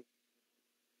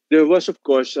there was, of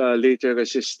course, later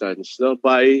resistance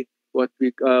by what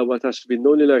has been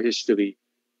known in our history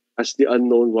as the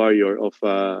unknown warrior of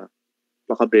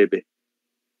Macabebe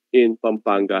in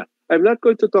Pampanga. I'm not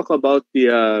going to talk about the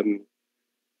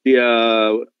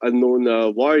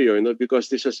unknown warrior, because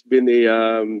this has been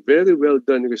a very well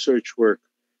done research work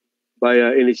by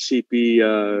NHCP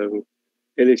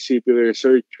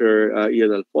researcher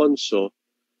Ian Alfonso,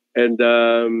 and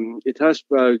it has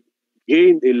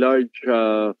gained a large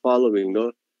following,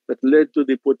 that led to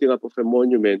the putting up of a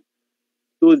monument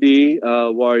to the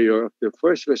warrior of the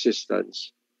first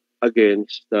resistance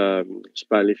against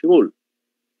Spanish rule.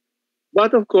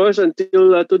 But of course,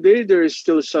 until today, there is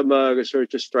still some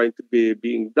researches trying to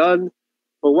being done.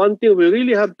 For one thing, we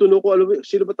really have to know kung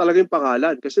sino ba talaga yung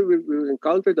pangalan, kasi we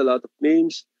encountered a lot of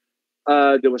names.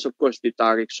 There was, of course, the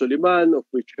Tariq Suliman, of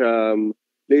which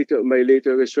my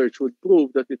later research would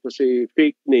prove that it was a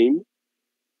fake name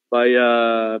by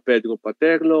Pedro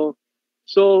Paterno.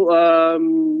 So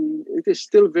it is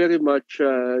still very much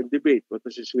debate what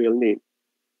was his real name.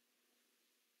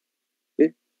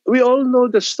 Okay? We all know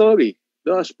the story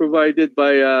as provided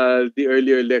by the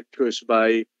earlier lectures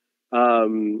by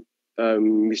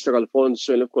Mr.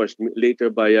 Alfonso, and of course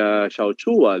later by Xiao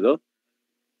Chua. No?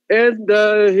 And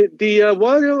the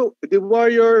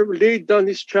warrior laid down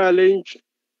his challenge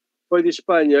for the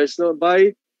Spaniards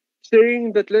by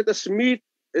saying that let us meet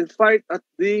and fight at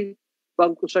the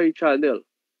Bangkusay Channel.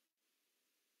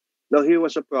 Now here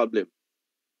was a problem.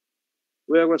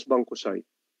 Where was Bangkusay?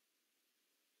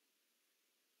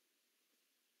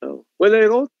 When I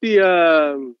wrote the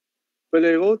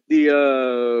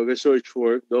research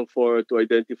work to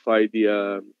identify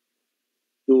to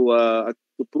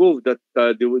prove that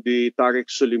the Tariq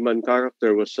Suliman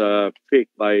character was fake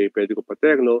by Pedro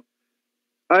Paterno,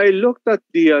 I looked at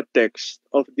the text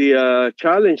of the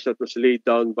challenge that was laid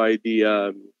down by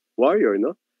the warrior.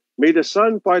 May the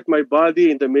sun part my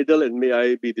body in the middle, and may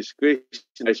I be disgraced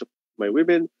in the eyes of my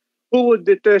women. Who would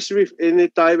detest me if any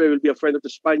time I will be a friend of the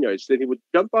Spaniards? Then he would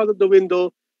jump out of the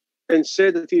window and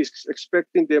say that he is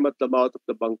expecting them at the mouth of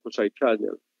the Bangkusay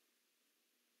Channel.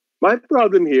 My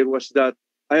problem here was that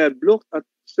I had looked at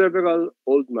several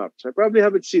old maps. I probably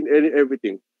haven't seen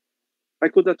everything. I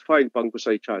could not find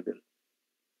Bangkusay Channel.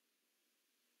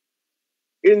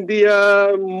 In the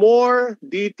more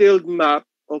detailed map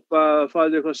of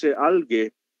Father Jose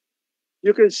Alge,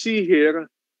 you can see here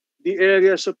the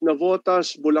areas of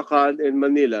Navotas, Bulacan, and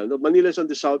Manila. Manila is on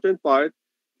the southern part.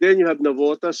 Then you have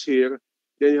Navotas here.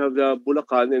 Then you have the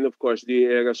Bulacan, and of course the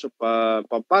areas of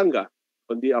Pampanga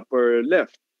on the upper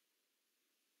left.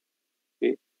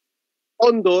 Okay.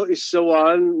 Tondo is the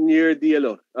one near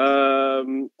the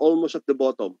almost at the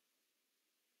bottom.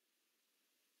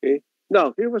 Okay.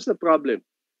 Now, here was the problem.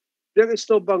 There is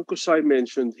no Bangkusay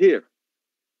mentioned here.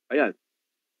 Ayan.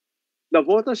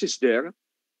 Navotas is there.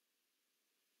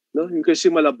 No, you can see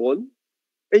Malabon,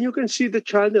 and you can see the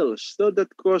channels that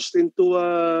crossed into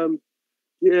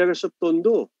the areas of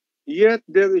Tondo. Yet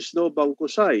there is no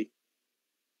Bangkusay,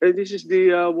 and this is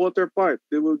the water part.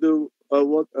 They will do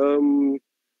the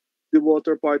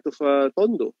water part of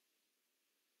Tondo.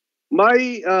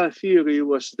 My theory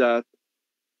was that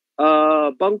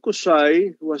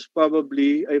Bangkusay was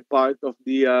probably a part of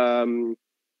the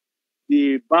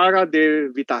Barra de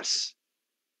Vitas,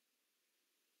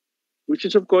 which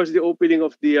is of course the opening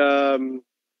of the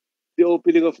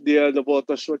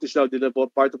Navotas, what is now the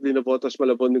part of the Navotas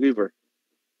Malabon River.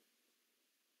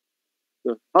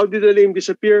 How did the name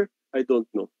disappear? I don't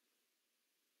know.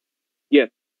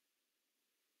 Yet.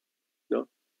 No.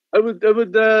 I would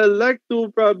like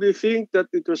to probably think that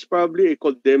it was probably a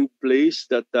condemned place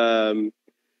that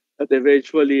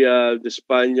eventually the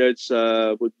Spaniards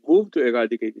would move to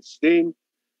eradicate its name.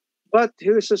 But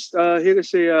here is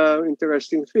a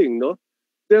interesting thing, no?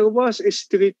 There was a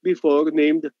street before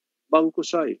named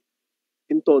Bangkusay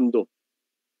in Tondo.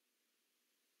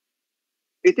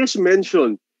 It is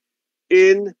mentioned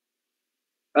in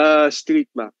street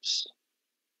maps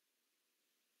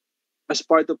as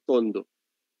part of Tondo.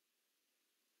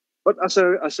 But as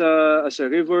a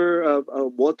river, a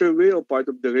waterway or part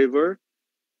of the river,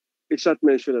 it's not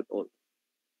mentioned at all.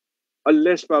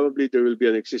 Unless probably there will be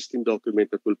an existing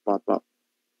document that will pop up.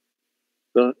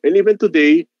 No? And even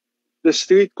today, the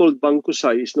street called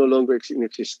Bangkusay is no longer in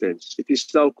existence. It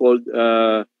is now called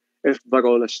F.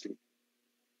 Barona Street.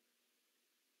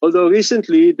 Although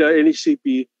recently, the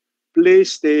NHCP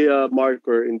placed a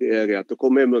marker in the area to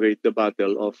commemorate the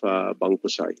Battle of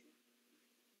Bangkusay.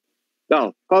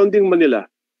 Now, founding Manila.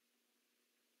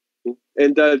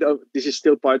 And this is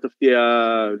still part of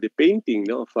the painting,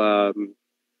 no, of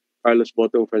Carlos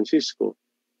Botong Francisco.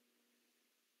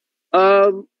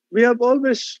 We have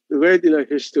always read in our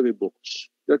history books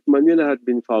that Manila had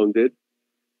been founded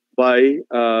by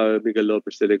Miguel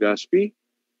Lopez de Legazpi.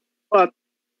 But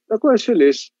the question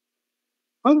is,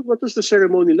 what was the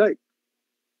ceremony like?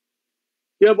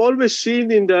 We have always seen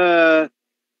in TV,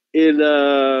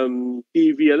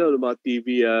 mga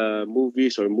TV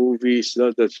movies or movies,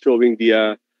 that's showing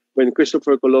when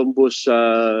Christopher Columbus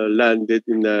landed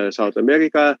in South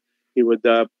America. They would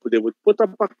put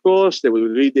up a cross. They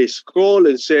would read a scroll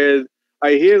and said,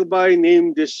 "I hereby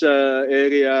name this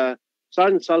area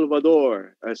San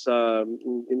Salvador as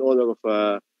in honor of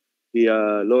the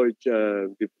Lord,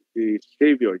 the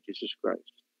Savior Jesus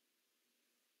Christ."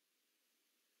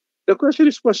 The question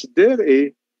is, was there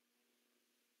a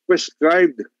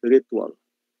prescribed ritual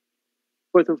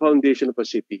for the foundation of a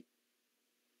city?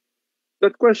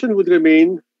 That question would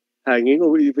remain hanging,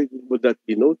 or even would that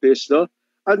be noticed, no?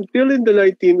 Until in the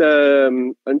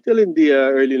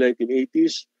early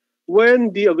 1980s,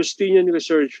 when the Augustinian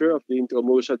researcher of the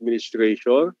Intramuros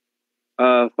Administration,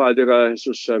 Father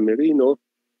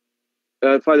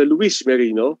Father Luis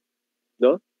Merino,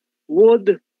 no,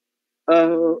 would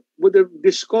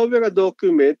discover a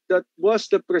document that was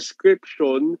the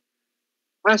prescription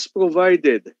as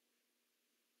provided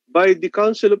by the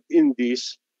Council of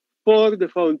Indies for the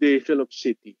foundation of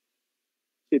cities.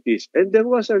 And there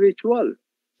was a ritual,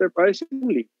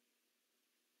 surprisingly.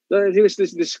 Here's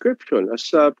this description as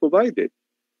provided.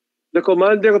 The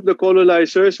commander of the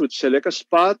colonizers would select a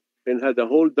spot and had a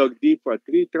hole dug deep for a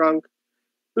tree trunk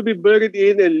to be buried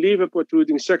in and leave a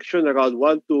protruding section around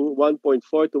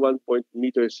 1.4 to 1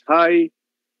 meters high.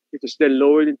 It was then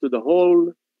lowered into the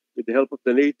hole with the help of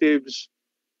the natives.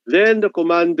 Then the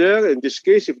commander, in this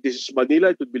case, if this is Manila,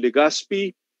 it would be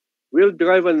Legazpi, will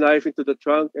drive a knife into the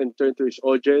trunk and turn to his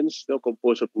audience,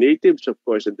 composed of natives, of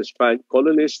course, and the Spanish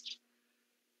colonists,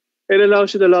 and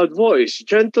announce in a loud voice,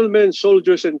 "Gentlemen,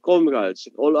 soldiers, and comrades,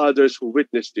 and all others who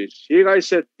witness this, here I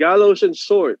set gallows and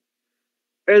sword,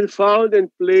 and found and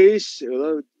placed,"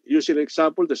 using an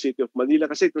example, the city of Manila,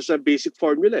 kasi it was a basic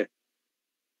formula,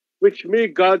 "which may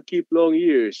God keep long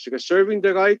years, reserving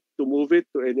the right to move it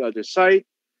to any other site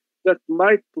that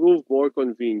might prove more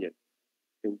convenient.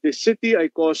 In this city I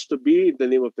cause to be in the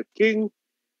name of the King,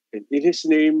 and in his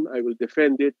name I will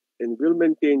defend it and will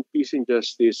maintain peace and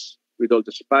justice with all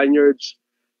the Spaniards,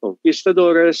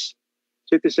 conquistadores,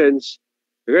 citizens,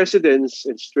 residents,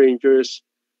 and strangers,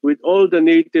 with all the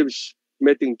natives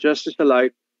meting justice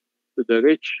alike, to the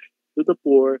rich, to the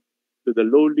poor, to the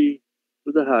lowly,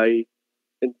 to the high,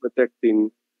 and protecting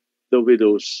the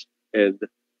widows and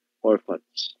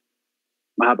orphans."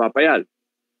 Mahaba pa yan.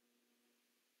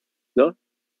 No?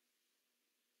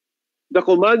 The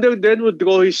commander then would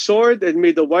draw his sword and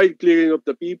made a wide clearing of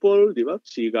the people. Di ba?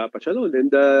 Siga pa siya noon.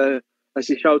 And as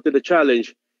he shouted a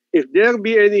challenge, "If there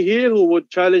be any here who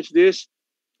would challenge this,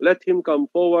 let him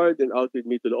come forward and out with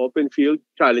me to the open field."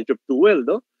 Challenge of duel,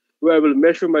 no? "Where I will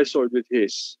measure my sword with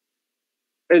his.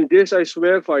 And this I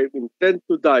swear, for I intend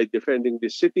to die defending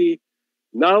this city,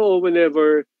 now or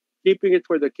whenever, keeping it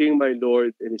for the King my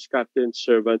Lord and his captain,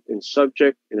 servant, and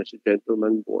subject, and as a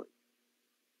gentleman born."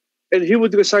 And he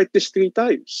would recite this 3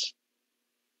 times.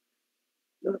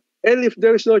 And if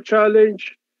there is no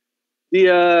challenge,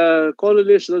 the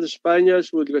colonists, the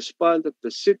Spaniards, would respond that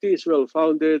the city is well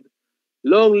founded.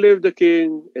 Long live the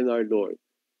King and our Lord.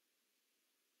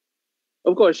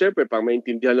 Of course, syempre, pang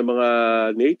maintindihan ng mga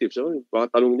natives,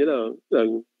 baka tanong nila,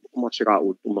 mga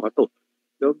siraul itong mga to.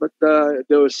 No? But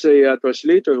there was a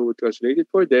translator who would translate it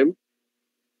for them.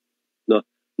 No?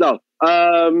 Now,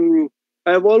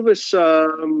 I've always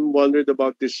wondered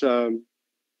about this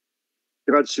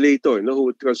translator, no, who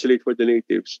would translate for the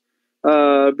natives,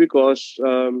 because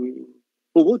who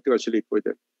would translate for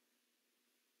them?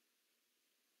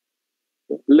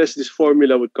 Unless this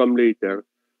formula would come later,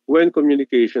 when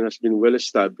communication has been well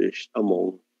established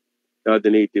among the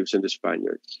natives and the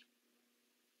Spaniards.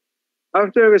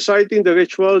 After reciting the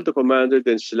ritual, the commander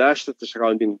then slashed at the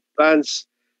surrounding plants,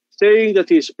 saying that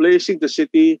he is placing the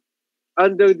city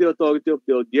under the authority of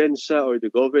the audiencia or the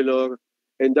governor,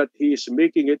 and that he is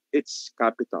making it its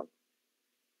capital.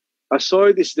 A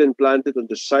sword is then planted on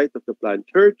the site of the planned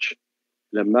church.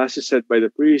 The mass is said by the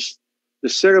priest. The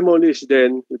ceremony is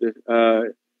then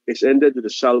is ended with a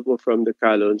salvo from the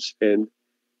canons and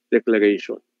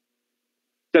celebration.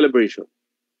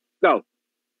 Now,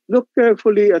 look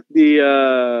carefully at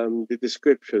the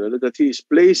description, that he is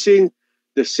placing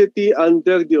the city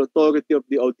under the authority of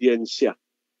the audiencia.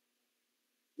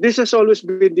 This has always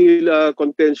been the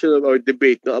contention or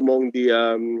debate among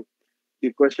the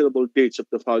questionable dates of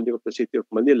the founding of the city of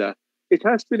Manila. It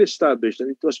has been established that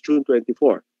it was June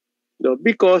 24,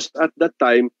 because at that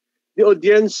time, the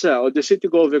audiencia or the city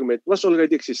government was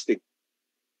already existing.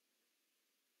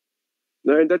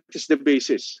 And that is the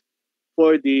basis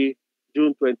for the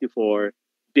June 24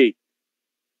 date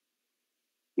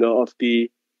of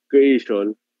the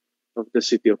creation of the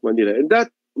city of Manila. And that,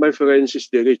 my friends, is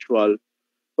the ritual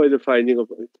for the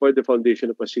foundation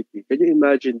of a city. Can you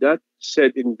imagine that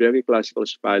said in very classical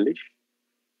Spanish,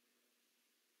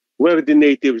 where the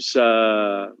natives in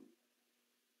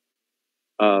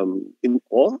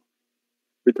awe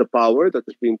with the power that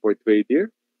is being portrayed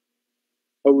here,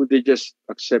 or would they just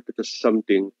accept it as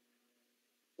something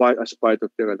as part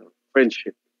of their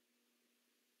friendship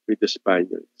with the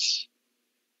Spaniards?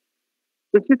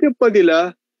 The city of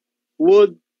Manila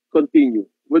would continue,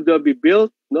 would be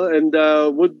built, and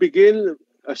would begin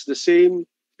as the same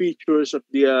features of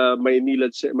the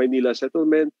Maynila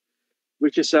settlement,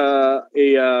 which is a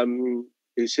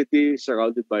city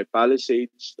surrounded by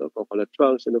palisades, coconut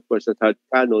trunks, and of course that had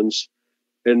cannons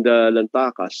and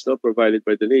lantakas provided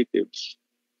by the natives.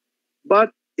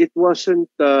 But it wasn't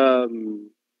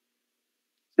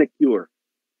secure,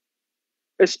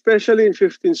 especially in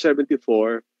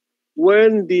 1574,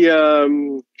 when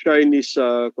the Chinese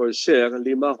corsair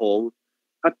Limahong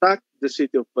attacked the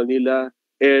city of Manila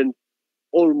and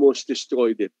almost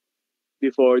destroyed it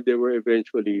before they were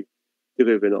eventually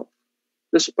driven off.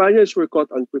 The Spaniards were caught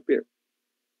unprepared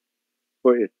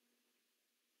for it,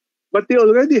 but they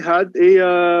already had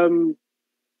an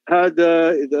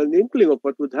inkling of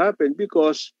what would happen,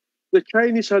 because the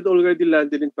Chinese had already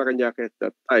landed in Parañaque at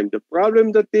that time. The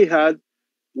problem that they had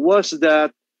was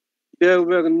that there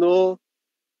was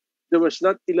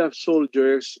not enough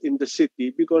soldiers in the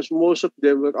city, because most of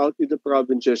them were out in the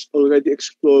provinces already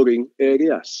exploring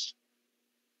areas.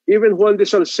 Even Juan de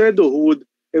Salcedo, who would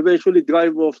eventually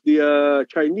drive off the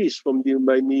Chinese from the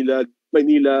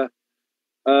Manila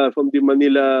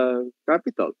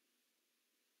capital,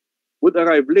 would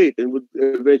arrive late and would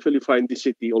eventually find the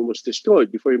city almost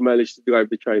destroyed before he managed to drive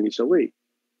the Chinese away.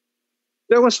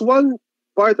 There was one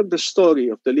part of the story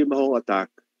of the Limahong attack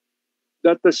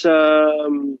that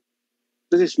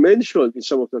is mentioned in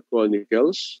some of the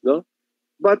chronicles,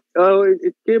 but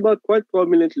it came out quite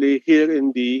prominently here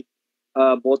in the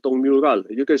Botong mural.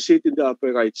 You can see it in the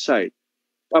upper left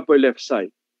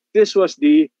side. This was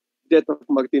the death of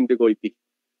Martin de Goiti.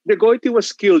 De Goiti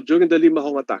was killed during the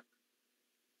Limahong attack.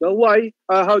 Now, why?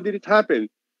 How did it happen?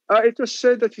 It was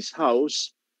said that his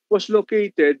house was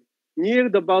located near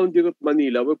the boundary of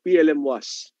Manila, where PLM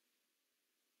was.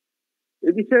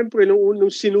 E di siyempre,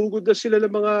 nung sinugod na sila ng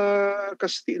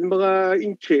mga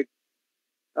Inchik,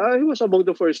 he was among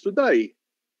the first to die.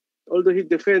 Although he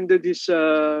defended his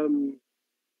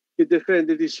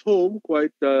home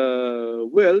quite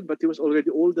well, but he was already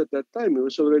old at that time. He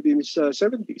was already in his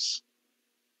 70s.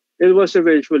 And was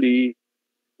eventually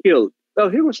killed. Now,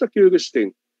 here was the curious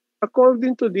thing.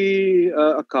 According to the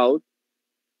account,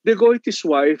 de Goiti's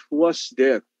wife was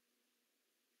there.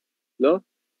 No?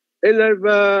 And I've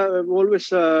always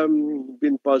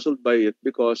been puzzled by it,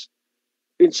 because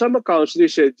in some accounts they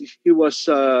said she was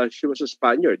a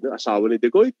Spaniard, asawa ni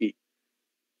de Goiti.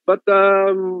 But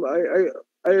I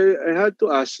had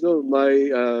to ask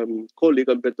my colleague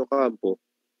Alberto Campo,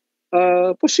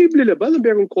 posible na ba na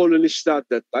mayroong colonist at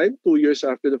that time, 2 years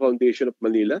after the foundation of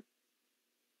Manila?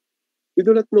 We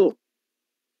do not know.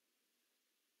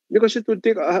 Because it would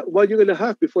take 1 year and a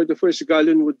half before the first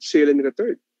galleon would sail and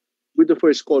return with the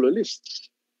first colonists.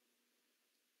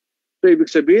 So, ibig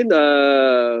sabihin,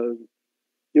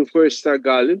 yung first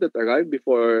galleon that arrived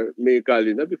before May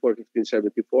Galena, before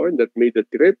 1574, and that made the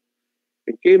trip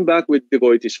and came back with de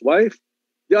Goiti's wife.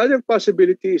 The other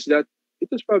possibility is that it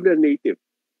was probably a native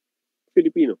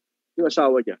Filipino, yung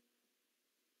asawa niya.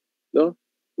 No?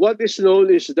 What is known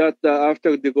is that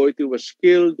after de Goiti was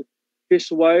killed,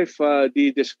 his wife,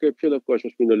 the description, of course,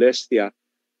 was minolestia.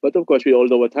 But of course, we all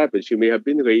know what happened. She may have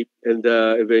been raped and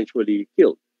eventually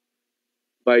killed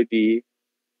by the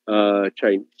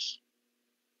Chinese.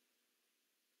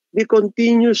 The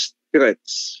continuous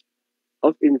threats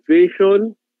of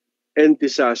invasion and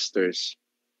disasters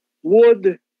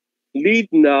would lead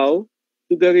now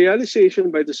to the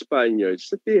realization by the Spaniards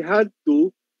that they had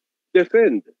to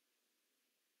defend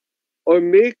or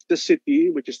make the city,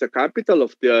 which is the capital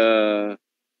of their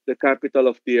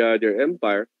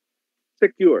empire,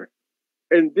 secure.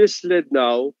 And this led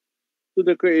now to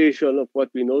the creation of what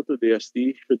we know today as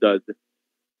the Ciudad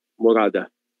Murada,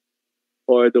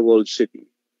 or the walled city.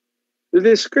 The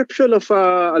description of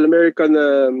an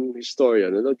American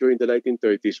historian during the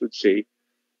 1930s would say,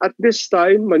 at this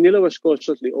time, Manila was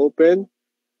constantly open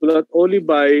to not only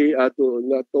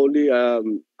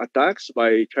attacks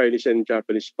by Chinese and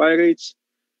Japanese pirates,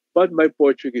 but by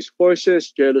Portuguese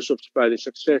forces jealous of Spanish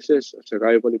successes as a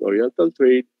rival in Oriental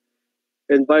trade,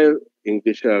 and by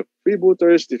English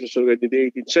freebooters. This was already in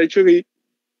the 18th century,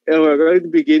 and were already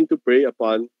begin to prey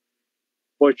upon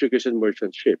Portuguese and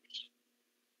merchant ships.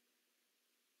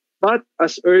 But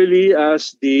as early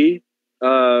as the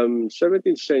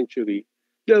 17th century,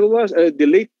 there was the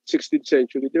late 16th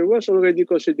century, there was already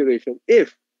consideration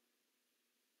if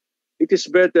it is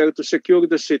better to secure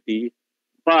the city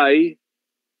by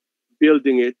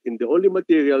building it in the only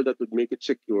material that would make it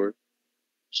secure,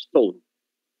 stone.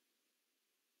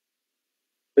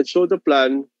 And so the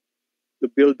plan to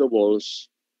build the walls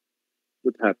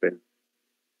would happen.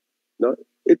 No,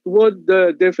 it would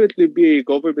definitely be a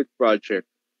government project,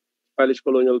 Spanish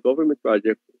colonial government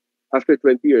project, after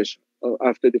 20 years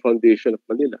after the foundation of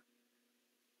Manila.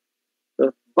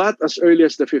 But as early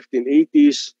as the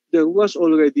 1580s, there was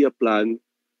already a plan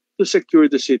to secure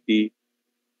the city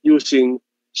using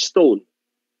stone.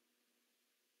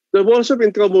 The walls of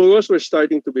Intramuros were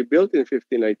starting to be built in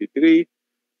 1593.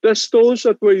 The stones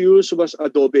that were used was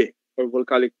adobe, or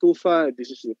volcanic tufa.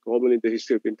 This is common in the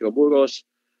history of Intramuros,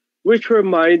 which were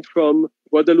mined from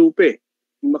Guadalupe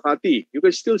in Makati. You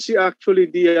can still see actually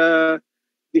the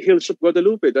hills of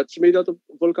Guadalupe. That's made out of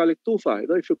volcanic tufa.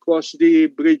 If you cross the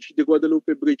bridge, the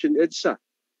Guadalupe Bridge in EDSA,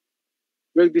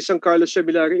 where the San Carlos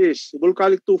Seminary is,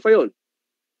 volcanic tufa yon.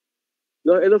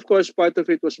 And of course, part of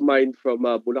it was mined from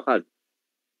Bulacan.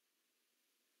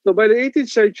 So by the 18th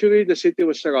century, the city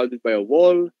was surrounded by a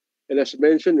wall. And as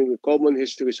mentioned in the common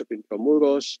histories of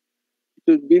Intramuros,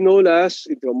 it would be known as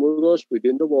Intramuros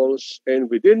within the walls. And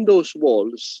within those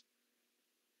walls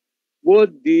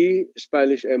would the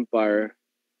Spanish Empire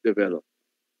develop.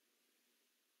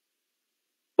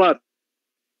 But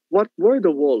what were the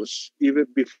walls even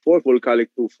before volcanic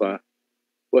tufa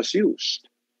was used?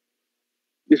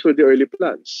 These were the early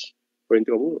plans for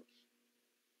Intramuros.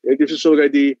 And this was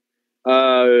already,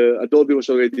 adobe was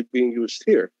already being used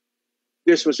here.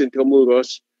 This was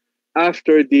Intramuros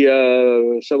after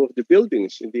the some of the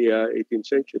buildings in the 18th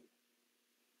century,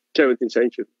 17th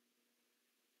century.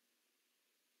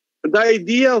 The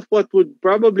idea of what would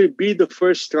probably be the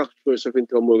first structures of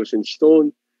Intramuros in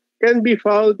stone can be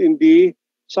found in the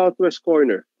southwest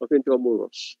corner of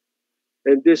Intramuros.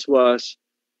 And this was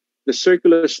the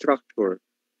circular structure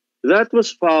that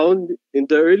was found in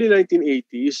the early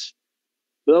 1980s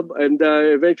and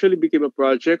eventually became a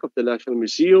project of the National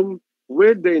Museum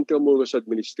with the Intramuros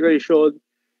Administration.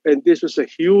 And this was a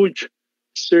huge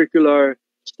circular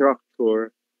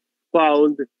structure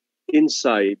found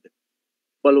inside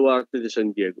Baluarte de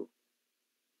San Diego.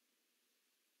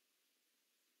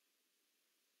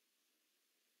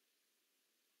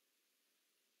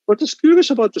 What was curious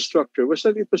about the structure was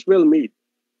that it was well made.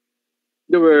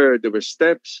 There were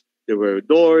steps, there were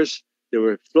doors, there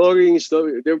were floorings.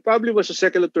 There probably was a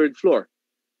second or third floor.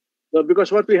 Now,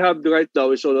 because what we have right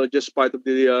now is just part of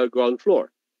the ground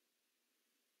floor.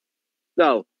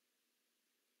 Now,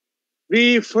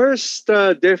 the first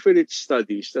definite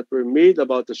studies that were made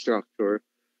about the structure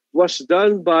was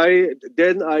done by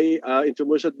then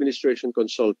Intramuros Administration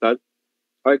consultant,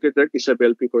 architect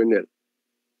Isabel P. Cornell.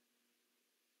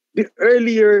 The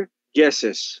earlier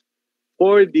guesses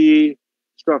for the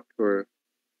structure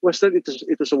was that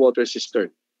it was a water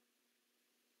cistern.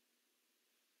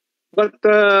 But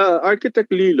architect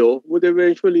Lilo would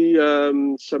eventually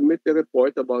submit a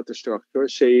report about the structure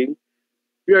saying,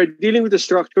 we are dealing with a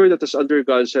structure that has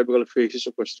undergone several phases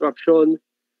of construction.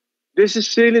 This is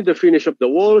still in the finish of the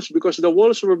walls because the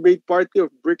walls were made partly of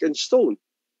brick and stone.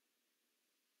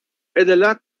 And the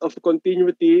lack of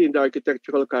continuity in the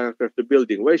architectural character of the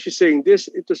building. Why is she saying this?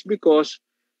 It was because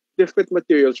different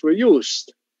materials were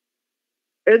used.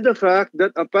 And the fact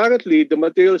that apparently the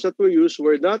materials that were used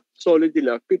were not solid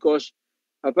enough because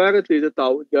apparently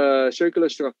the circular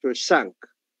structure sank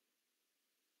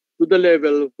to the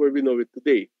level where we know it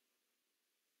today.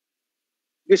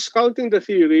 Discounting the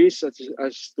theories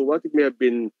as to what it may have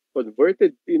been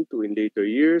converted into in later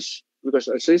years, because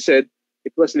as I said,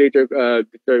 it was later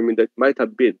determined that it might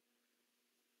have been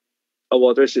a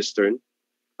water cistern.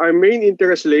 Our main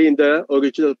interest lay in the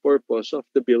original purpose of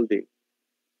the building.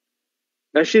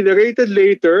 As she narrated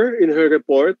later in her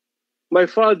report, my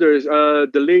father,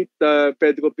 the late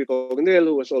Pedro P. Cornel,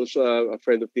 who was also a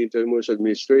friend of the Intramuros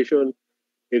Administration,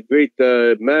 a great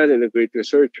man and a great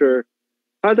researcher,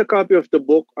 had a copy of the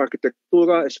book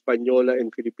Arquitectura Española en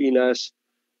Filipinas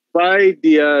by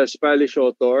the Spanish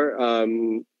author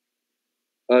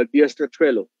Diaz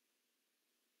Trachuelo.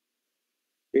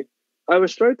 Okay. I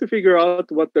was trying to figure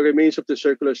out what the remains of the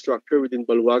circular structure within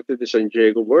Baluarte de San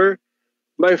Diego were.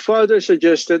 My father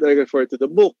suggested I refer to the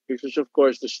book, which is, of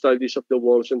course, the studies of the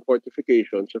walls and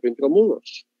fortifications of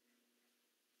Intramuros.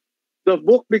 The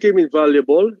book became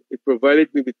invaluable. It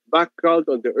provided me with background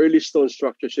on the early stone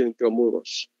structures in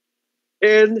Intramuros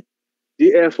and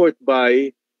the effort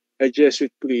by a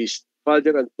Jesuit priest,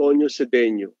 Father Antonio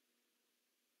Cedeño,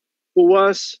 who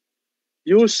was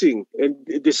using and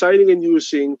designing and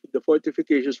using the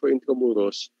fortifications for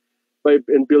Intramuros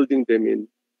and building them in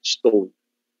stone.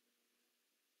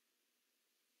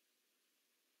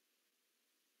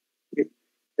 Okay.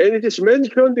 And it is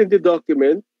mentioned in the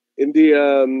document, in the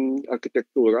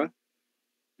Arquitectura,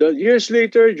 that years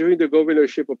later, during the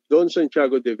governorship of Don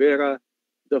Santiago de Vera,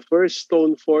 the first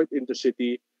stone fort in the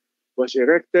city was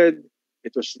erected.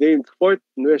 It was named Fort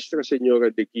Nuestra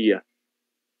Senora de Guia.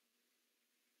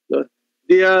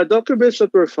 The documents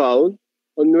that were found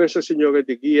on Nuestra Senora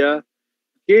de Guia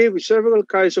gave several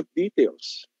kinds of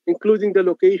details, including the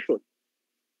location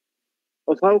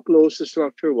of how close the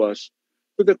structure was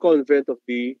to the convent of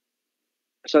the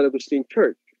San Agustin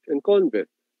Church and convent.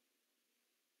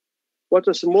 What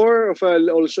was more of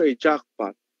also a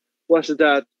jackpot was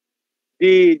that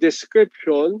the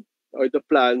description or the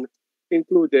plan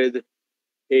included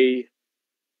a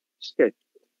sketch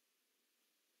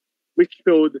which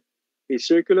showed a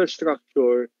circular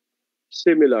structure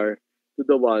similar to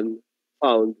the one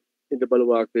found in the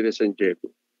Baluarte de San Diego.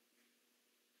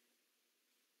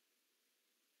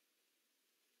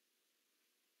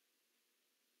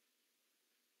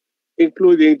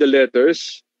 Including the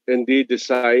letters and the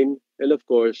design and, of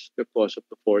course, the cost of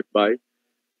the fort by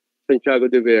Santiago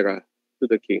de Vera to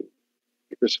the king.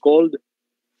 It was called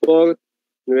Fort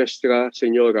Nuestra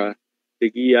Senora de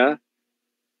Guia.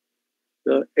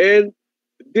 And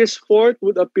this fort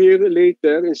would appear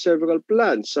later in several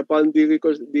plans upon the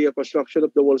construction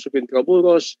of the walls of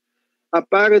Intramuros.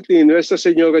 Apparently, Nuestra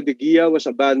Senora de Guia was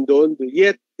abandoned,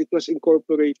 yet it was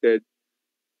incorporated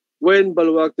when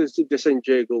Baluarte de San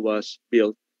Diego was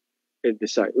built and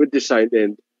designed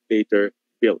and later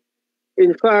built.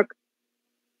 In fact,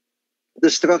 the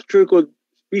structure could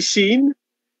be seen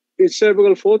in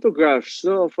several photographs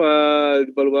of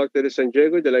Baluarte de San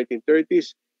Diego in the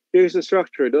 1930s. Here's the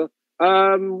structure.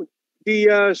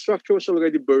 The structure was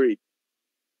already buried.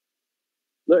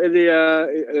 And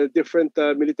a different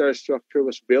military structure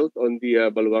was built on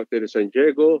the Baluarte de San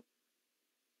Diego.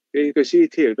 Okay, you can see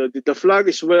it here. The flag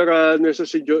is where Nuestra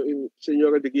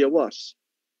Senora de Guia was.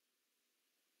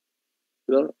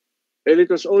 And it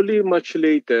was only much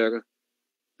later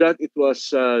that it was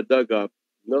dug up.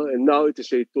 And now it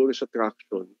is a tourist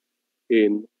attraction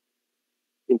in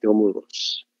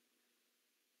Intramuros.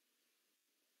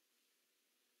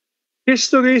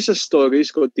 Histories and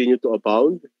stories continue to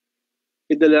abound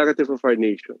in the narrative of our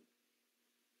nation.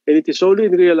 And it is only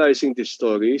in realizing these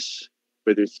stories,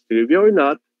 whether it's trivia or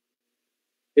not,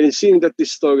 and in seeing that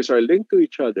these stories are linked to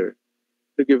each other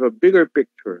to give a bigger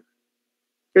picture,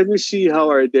 can we see how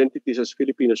our identities as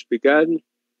Filipinos began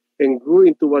and grew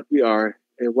into what we are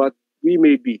and what we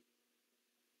may be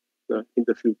in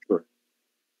the future.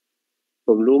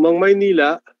 From Lumang,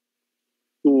 Maynila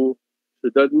to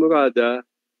Ciudad Murada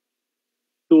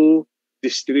to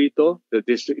Distrito, the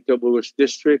district, Intramuros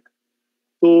district,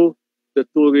 to the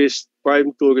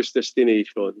prime tourist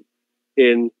destination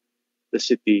in the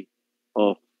city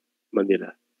of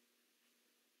Manila.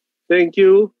 Thank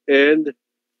you and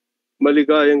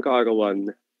maligayang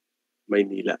kaarawan,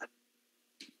 Maynila.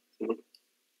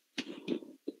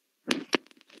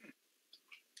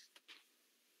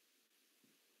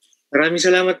 Maraming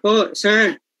salamat po,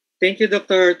 sir. Thank you,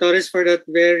 Dr. Torres, for that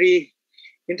very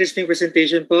interesting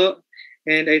presentation po.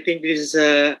 And I think this is,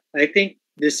 I think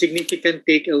the significant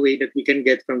takeaway that we can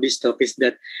get from this talk is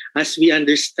that as we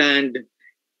understand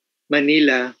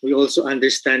Manila, we also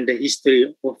understand the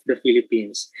history of the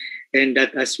Philippines. And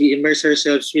that as we immerse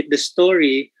ourselves with the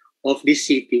story of this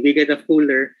city, we get a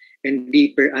fuller and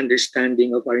deeper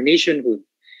understanding of our nationhood.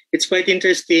 It's quite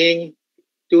interesting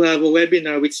to have a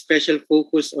webinar with special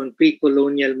focus on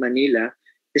pre-colonial Manila,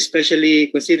 especially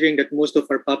considering that most of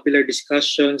our popular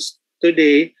discussions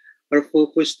today are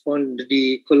focused on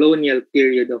the colonial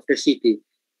period of the city.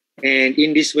 And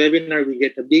in this webinar, we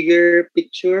get a bigger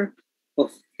picture of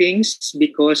things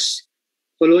because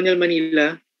colonial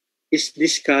Manila is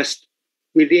discussed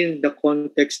within the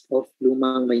context of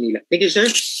Lumang, Maynila. Thank you, sir.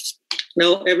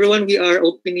 Now, everyone, we are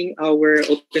opening our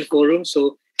open forum,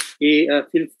 so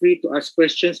feel free to ask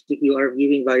questions. If you are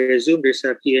viewing via Zoom, there's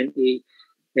a Q&A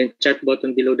and chat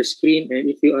button below the screen. And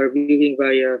if you are viewing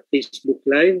via Facebook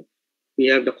Live, we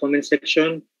have the comment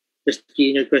section. Just key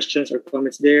in your questions or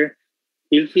comments there.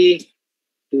 Feel free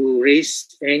to raise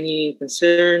any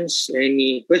concerns,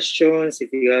 any questions.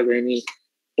 If you have any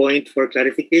point for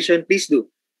clarification, please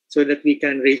do, so that we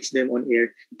can raise them on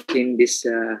air in this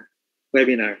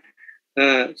webinar.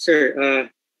 Sir,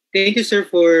 thank you, sir,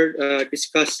 for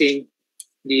discussing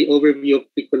the overview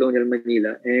of pre-colonial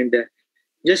Manila. And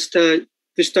just to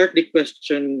start the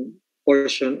question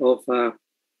portion of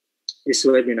this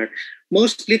webinar,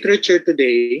 most literature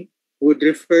today would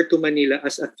refer to Manila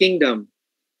as a kingdom.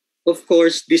 Of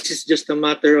course, this is just a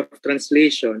matter of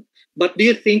translation. But do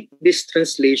you think this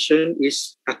translation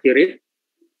is accurate?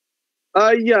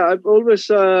 Yeah, I've always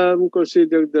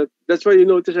considered that. That's why you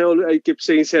notice I keep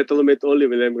saying settlement only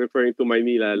when I'm referring to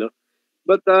Maynila. No?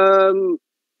 But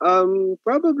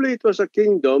probably it was a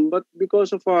kingdom, but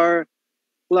because of our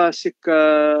classic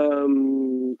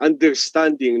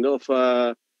understanding, no, of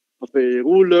a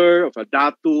ruler, of a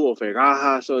datu, of a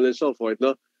raha, so on and so forth.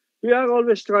 No, we are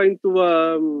always trying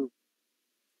to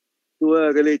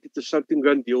relate it to something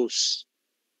grandiose.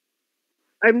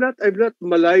 I'm not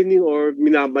maligning or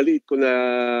minamaliit ko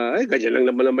na ay ganyan lang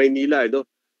naman ang Maynila, no?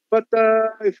 But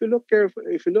if you look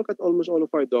at almost all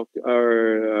of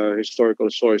our historical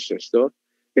sources, no,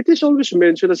 it is always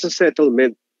mentioned as a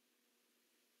settlement.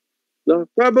 No,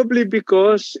 probably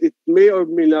because it may or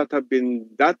may not have been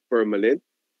that permanent,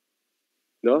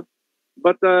 no.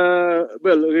 But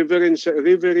riverine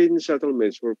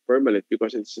settlements were permanent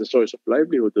because it's the source of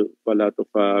livelihood of a lot of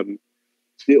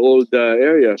the old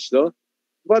areas, no.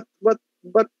 But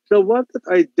the one that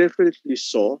I definitely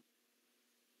saw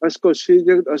as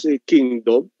considered as a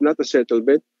kingdom, not a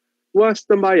settlement, was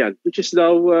Namayan, which is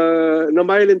now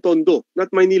Namayan and Tondo, not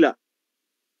Maynila.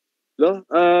 No,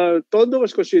 Tondo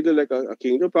was considered like a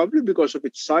kingdom, probably because of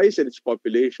its size and its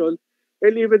population,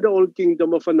 and even the old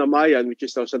kingdom of Namayan, which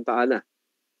is now Santa Ana.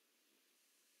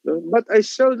 No? But I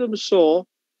seldom saw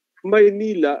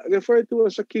Maynila referred to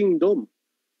as a kingdom.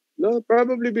 No,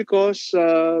 probably because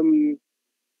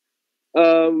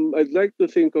I'd like to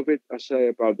think of it as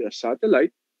probably a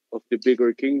satellite of the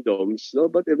bigger kingdoms. No,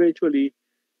 but eventually,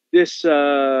 this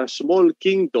small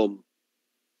kingdom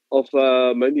of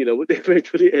Manila would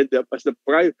eventually end up as the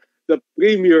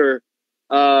premier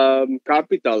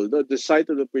capital, the site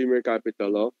of the premier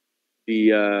capital of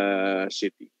the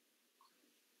city.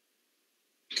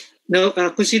 Now,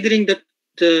 considering that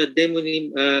the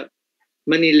demonym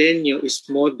Manileño is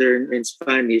modern and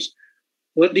Spanish,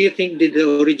 what do you think did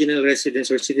the original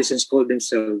residents or citizens call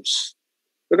themselves?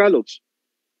 Tagalogs.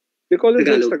 They call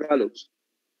themselves Tagalogs.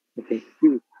 Okay.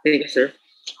 Thank you, sir.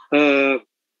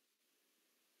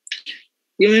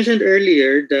 You mentioned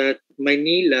earlier that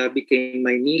Maynila became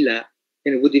Maynila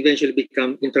and would eventually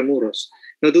become Intramuros.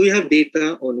 Now, do we have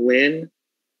data on when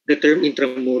the term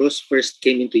Intramuros first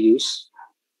came into use?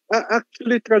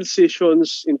 Actually,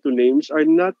 transitions into names are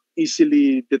not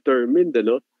easily determined,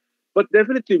 no? But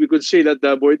definitely we could say that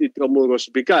the word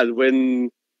Intramuros began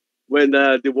when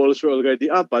the walls were already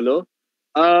up, no?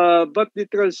 But the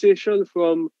transition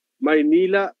from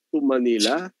Maynila to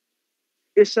Manila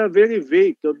is very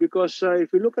vague, no? Because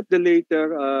if you look at the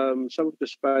later some of the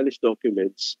Spanish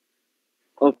documents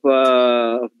of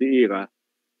the era,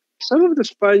 some of the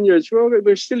Spaniards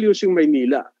were still using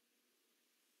Maynila.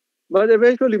 But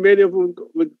eventually, many of them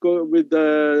would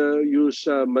use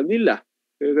Manila,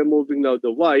 removing now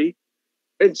the Y,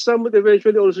 and some would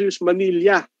eventually also use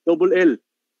Manila, double L.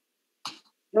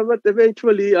 But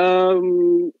eventually,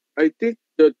 I think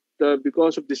that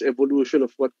because of this evolution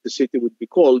of what the city would be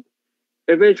called,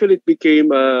 eventually it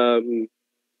became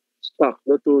stuck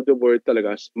to the word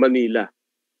talaga, Manila.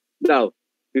 Now,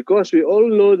 because we all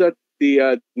know that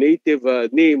the native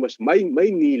name was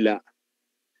Maynila.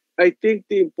 I think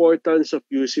the importance of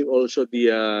using also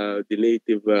the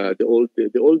native the old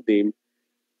name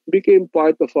became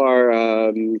part of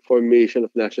our formation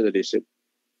of nationalism.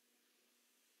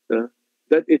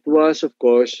 That it was, of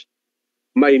course,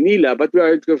 Maynila, but we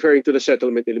aren't referring to the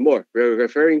settlement anymore. We're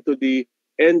referring to the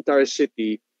entire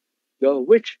city,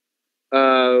 which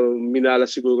minala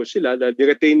siguro sila na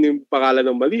niretain yung pangalan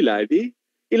ng Manila, di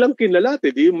ilang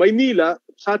kinlalate, di Maynila,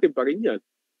 sa atin pa rin yan.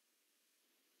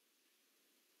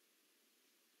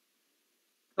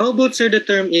 How about, sir, the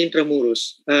term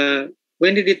Intramuros?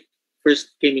 When did it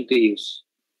first came into use?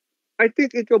 I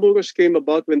think Intramuros came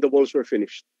about when the walls were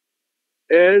finished.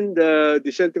 And the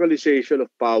decentralization of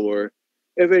power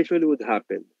eventually would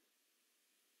happen.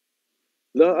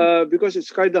 No, because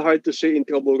it's kind of hard to say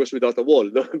Intramuros without a wall,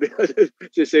 no? Because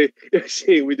you're saying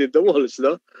we did the walls,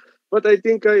 no? But I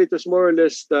think it was more or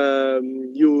less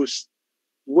used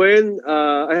when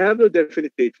I have no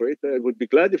definite date for it. I would be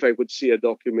glad if I could see a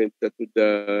document that would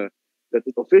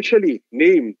officially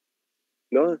name,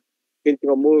 no,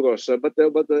 Intramuros. But I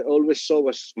always saw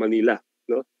was Manila,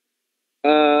 no.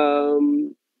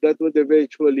 That would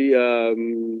eventually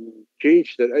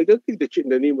change that. I don't think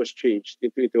the name was changed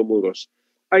into Intramuros.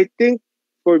 I think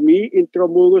for me,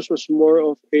 Intramuros was more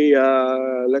of a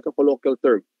like a colloquial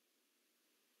term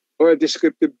or a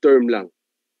descriptive term lang.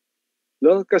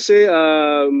 No, kasi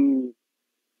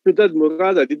Ciudad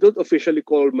Murada, they don't officially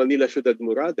call Manila Ciudad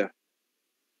Murada.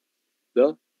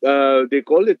 No, they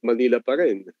call it Manila pa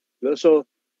rin. No, so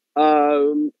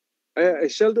I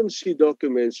seldom see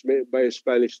documents by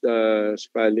Spanish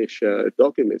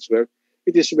documents where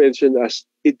it is mentioned as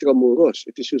Intramuros.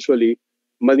 It is usually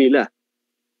Manila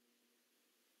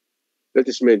that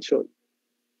is mentioned.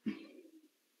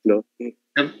 No.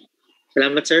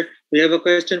 Salamat, sir. We have a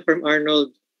question from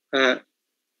Arnold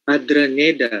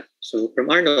Adraneda. So,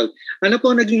 from Arnold, ano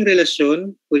po naging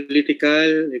relasyon,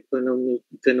 political,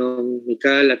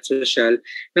 economical at social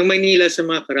ng Maynila sa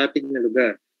mga karatig na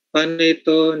lugar? Paano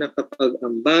ito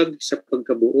nakapag-ambag sa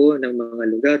pagkabuo ng mga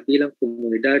lugar bilang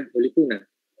komunidad o lipunan?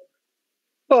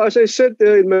 Oh, as I said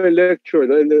in my lecture,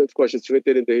 no, and of course it's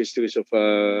written in the histories of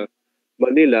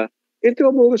Manila,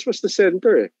 Intramuros was the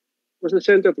center. It was the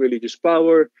center of religious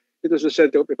power. It was the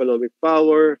center of economic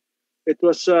power. It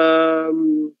was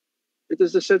the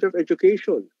center of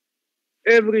education.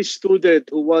 Every student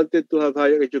who wanted to have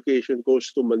higher education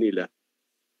goes to Manila.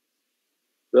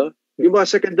 No? Yung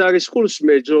mga secondary schools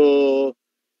medyo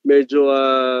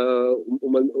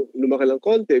lumaki lang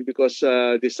konti because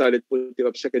they started putting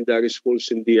up secondary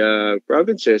schools in the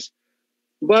provinces.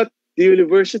 But the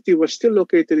university was still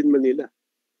located in Manila.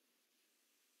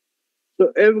 So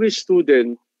every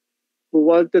student who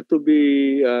wanted to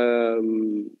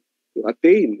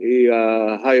attain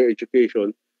a higher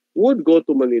education would go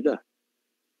to Manila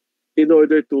in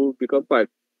order to become part.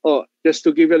 Oh, just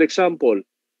to give you an example,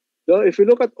 no, if you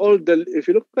look at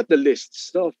the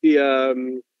lists, no, of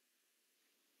the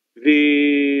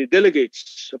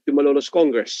delegates of the Malolos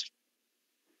Congress,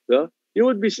 no, you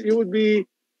would be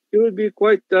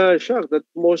quite shocked that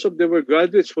most of them were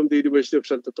graduates from the University of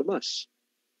Santo Tomas,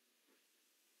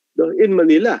 no, in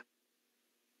Manila.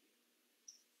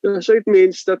 So it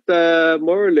means that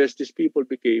more or less these people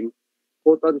became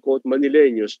quote-unquote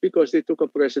Manileños because they took a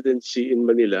presidency in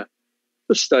Manila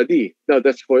to study. Now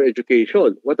that's for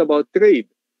education. What about trade?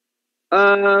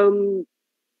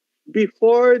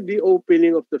 Before the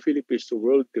opening of the Philippines to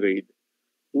world trade,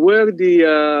 where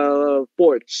the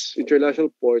ports, international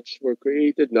ports, were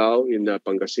created now in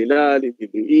Pangasinan, in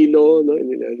Iloilo, no,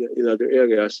 in other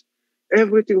areas,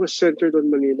 everything was centered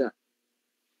on Manila.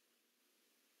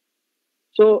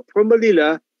 So from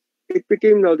Manila, it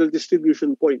became now the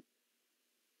distribution point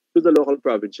to the local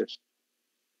provinces.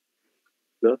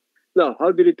 No? Now,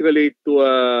 how did it relate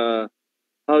to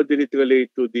the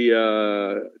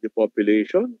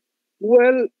population?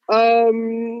 Well,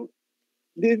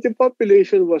 the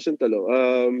population wasn't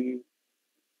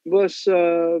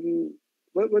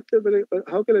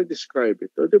how can I describe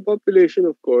it? The population,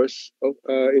 of course,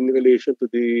 in relation to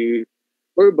the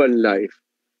urban life,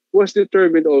 was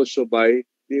determined also by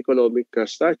the economic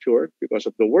stature because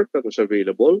of the work that was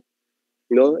available,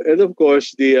 you know, and of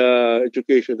course the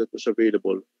education that was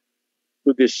available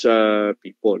to these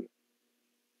people.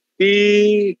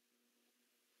 The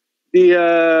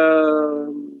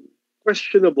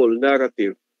questionable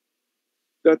narrative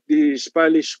that the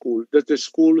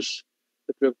schools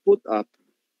that were put up,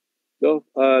 you know,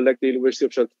 like the University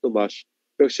of Santo Tomas,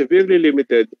 were severely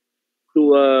limited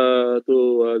to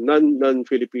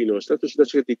non-Filipinos.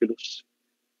 That's ridiculous.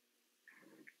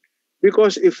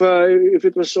 Because if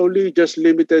it was only just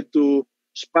limited to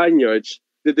Spaniards,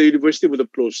 then the university would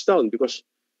have closed down because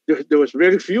there was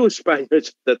very few Spaniards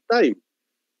at that time,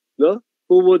 no,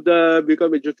 who would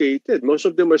become educated. Most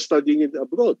of them are studying it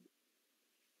abroad.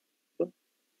 No?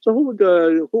 So who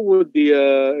would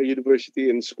the university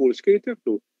and schools cater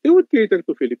to? They would cater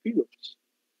to Filipinos.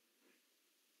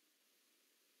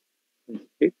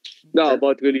 Okay. Now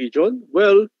about religion,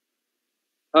 well,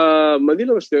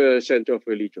 Manila was the center of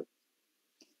religion.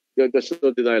 There's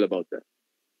no denial about that.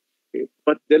 Okay.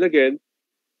 But then again,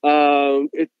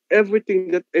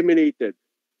 everything that emanated,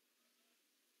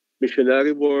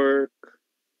 missionary work,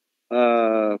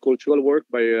 cultural work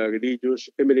by religious,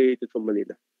 emanated from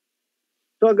Manila.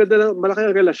 So ang ganda na, malaki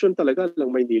ang relasyon talaga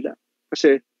ng Maynila.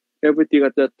 Kasi everything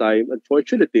at that time,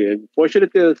 unfortunately,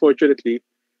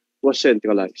 was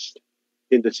centralized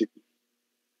in the city.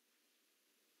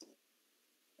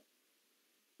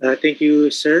 Thank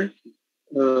you, sir.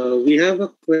 We have a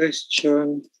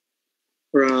question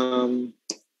from...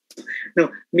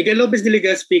 Now, Miguel Lopez de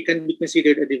Legazpi can be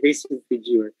considered a divisive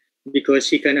figure because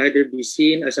he can either be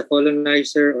seen as a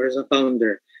colonizer or as a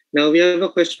founder. Now, we have a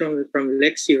question from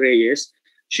Lexi Reyes.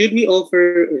 Should we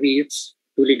offer wreaths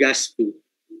to Legazpi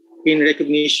in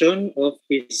recognition of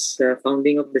his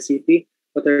founding of the city?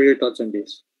 What are your thoughts on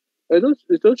this? I don't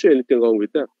see anything wrong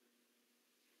with that.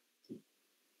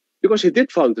 Because he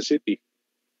did found the city.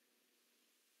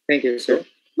 Thank you, sir.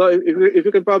 Now, if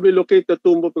you can probably locate the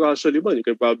tomb of Ras Soliman, you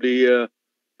can probably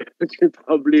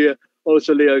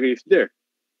also lay a wreath there.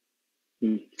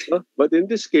 But in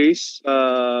this case,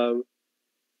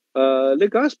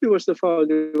 Legazpi was the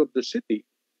founder of the city.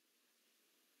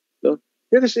 No?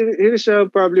 Here is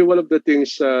probably one of the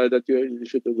things that you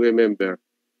should remember.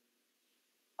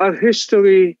 Our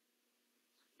history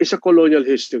is a colonial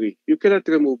history. You cannot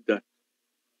remove that.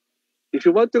 If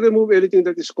you want to remove anything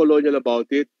that is colonial about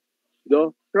it,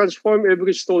 transform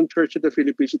every stone church in the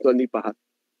Philippines into a nipa hut.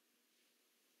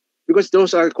 Because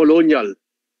those are colonial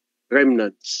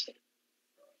remnants.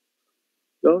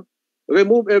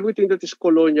 Remove everything that is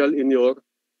colonial in your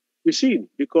cuisine,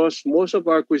 because most of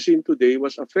our cuisine today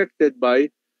was affected by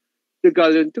the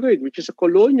galleon trade, which is a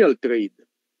colonial trade.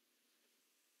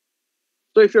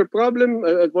 So if your problem,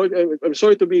 I'm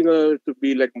sorry to be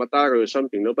like Mataro or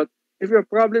something, but if your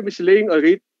problem is laying a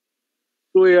wreath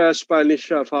to a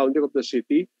Spanish founder of the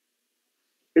city,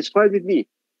 it's fine with me.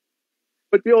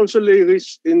 But we also lay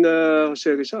wreaths in Jose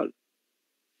Rizal.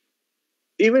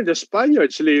 Even the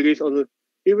Spaniards lay a wreath on.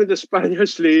 Even the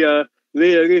Spaniards lay a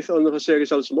wreath on Jose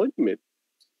Rizal's monument.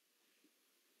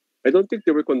 I don't think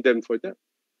they were condemned for that.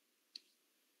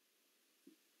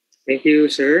 Thank you,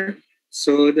 sir.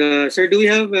 So, sir, do we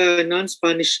have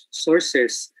non-Spanish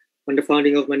sources on the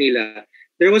founding of Manila?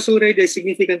 There was already a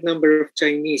significant number of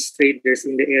Chinese traders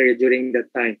in the area during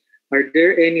that time. Are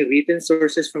there any written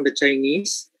sources from the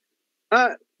Chinese?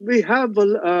 We have.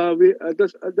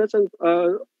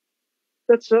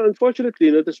 That's unfortunately,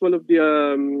 that's one of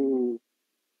the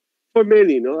for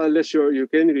many, unless you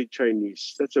can read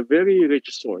Chinese. That's a very rich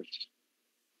source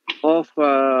of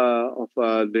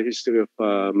the history of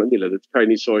Manila. The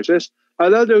Chinese sources.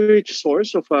 Another rich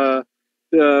source of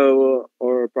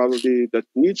or probably that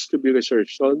needs to be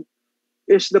researched on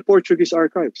is the Portuguese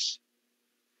archives,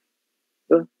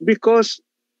 because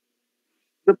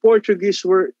the Portuguese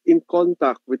were in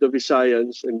contact with the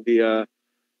Visayans and the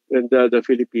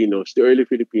Filipinos, the early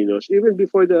Filipinos, even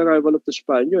before the arrival of the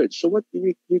Spaniards. So what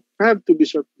we have to be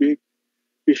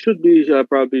we should be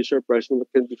probably surprised in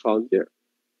what can be found there.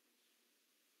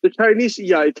 The Chinese,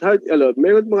 it had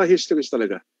meron mga histories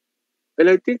talaga. And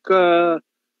I think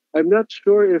I'm not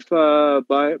sure if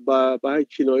Bahay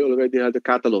Chinoy already had a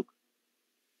catalog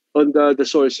on the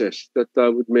sources that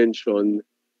would mention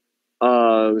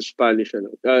Spanish and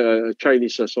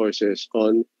Chinese sources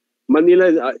on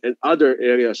Manila and other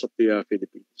areas of the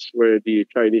Philippines where the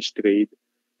Chinese trade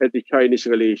and the Chinese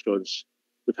relations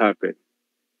would happen.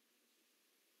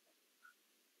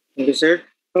 Thank you, sir.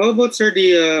 How about, sir,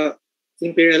 the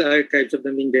Imperial Archives of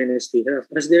the Ming Dynasty?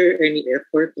 Was there any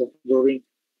effort of going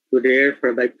to there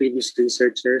by previous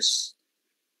researchers?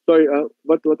 Sorry,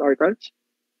 what archives?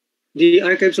 The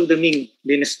archives of the Ming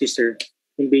Dynasty, sir,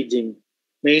 in Beijing.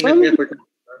 May not effort.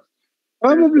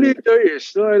 Probably there is.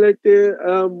 So I like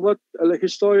what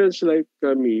historians like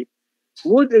me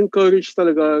would encourage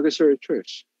talaga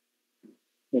researchers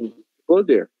go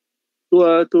there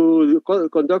to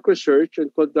conduct research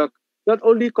and not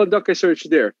only conduct research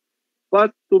there,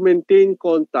 but to maintain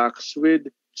contacts with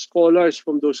scholars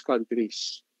from those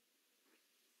countries.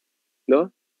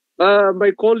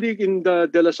 My colleague in the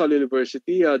De La Salle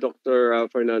University, Dr.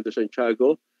 Fernando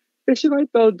Santiago, is right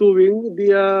now doing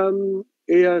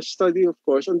a study, of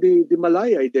course, on the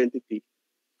Malay identity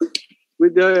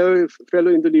with the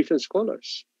fellow Indonesian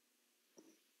scholars.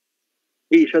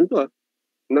 Asian to,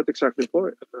 not exactly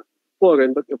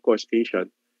foreign, but of course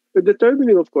Asian. We're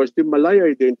determining, of course, the Malay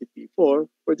identity for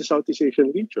the Southeast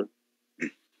Asian region.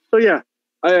 So yeah,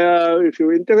 if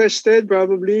you're interested,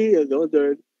 probably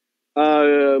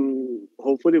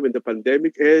hopefully when the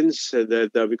pandemic ends,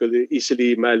 that we could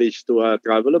easily manage to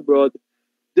travel abroad.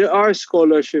 There are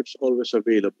scholarships always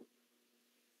available,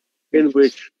 in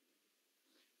which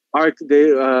archives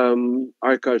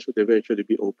would eventually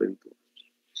be open to.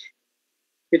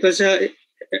 It was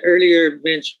earlier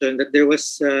mentioned that there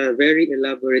was a very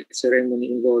elaborate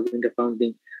ceremony involved in the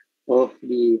founding of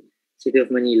the city of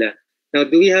Manila. Now,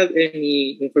 do we have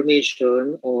any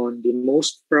information on the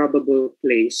most probable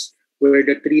place where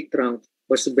the tree trunk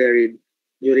was buried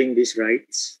during these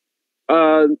rites?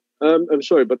 I'm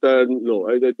sorry, but no,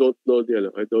 I don't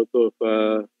know. I don't know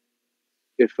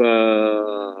if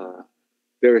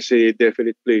there's a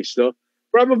definite place. No,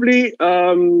 probably.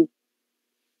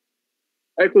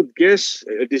 I could guess.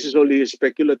 This is only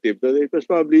speculative. That it was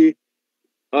probably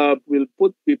will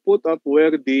be put up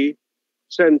where the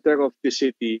center of the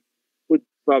city would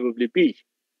probably be.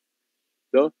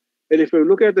 No, and if we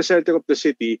look at the center of the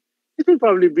city, it will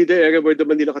probably be the area where the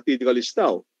Manila Cathedral is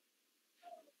now.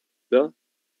 No?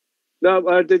 Now,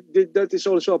 that is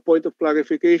also a point of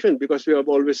clarification, because we have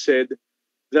always said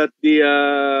that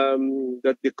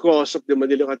the cross of the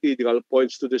Manila Cathedral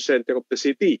points to the center of the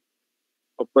city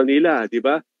of Manila, di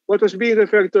ba? What was being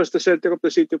referred to as the center of the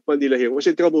city of Manila here was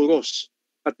Intramuros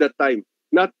at that time,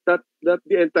 not the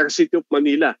entire city of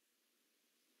Manila.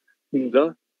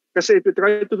 No? Kasi if you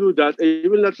try to do that,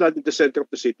 you will not land in the center of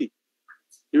the city.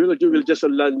 You will just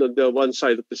land on the one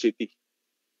side of the city.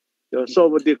 So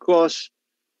with the cross,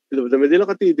 the Manila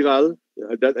Cathedral,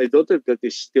 that I don't know if that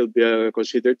is still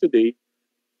considered today,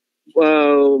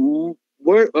 were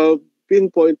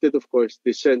pinpointed, of course,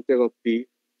 the center of the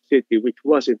city, which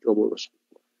was Intramuros.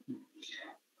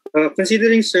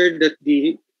 Considering, sir, that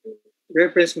the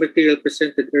reference material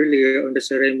presented earlier on the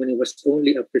ceremony was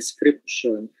only a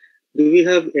prescription, do we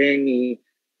have any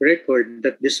record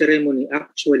that the ceremony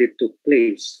actually took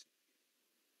place?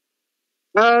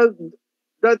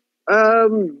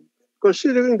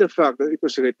 Considering the fact that it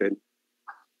was written,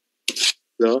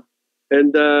 no,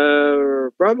 and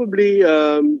probably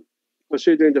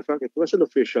considering the fact it was an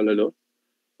official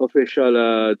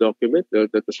document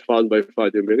that was found by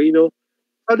Father Merino.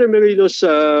 Father Merino's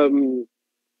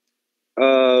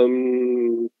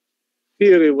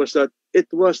theory was that it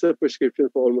was the prescription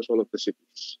for almost all of the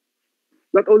cities,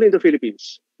 not only in the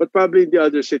Philippines, but probably in the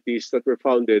other cities that were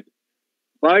founded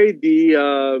by the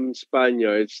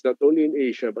Spaniards, not only in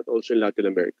Asia, but also in Latin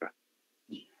America.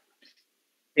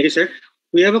 Thank you, sir.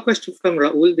 We have a question from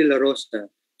Raul de la Rosa.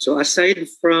 So aside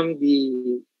from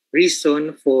the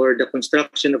reason for the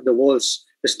construction of the walls,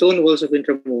 the stone walls of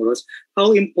Intramuros,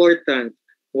 how important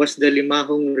was the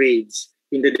Limahong raids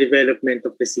in the development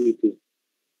of the city?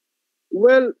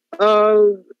 Well,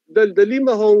 the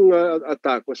Limahong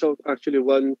attack was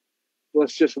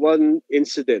just one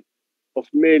incident of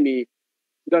many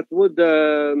that would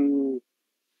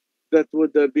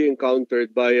be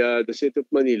encountered by the city of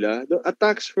Manila. The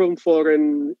attacks from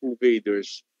foreign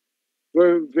invaders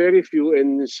were very few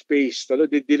and spaced.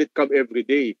 They didn't come every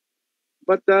day.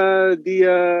 But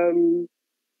when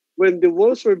the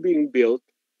walls were being built,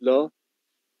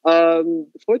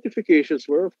 fortifications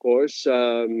were, of course,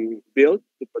 built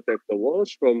to protect the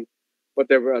walls from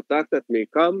whatever attack that may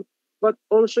come. But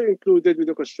also included with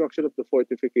the construction of the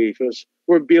fortifications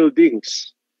were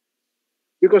buildings.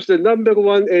 Because the number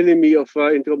one enemy of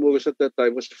Intramuros at that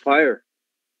time was fire.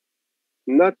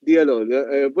 Not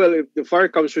well, if the fire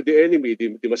comes with the enemy,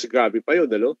 di mas grabe pa yun,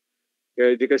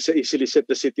 They can easily set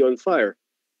the city on fire.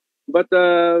 But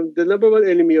the number one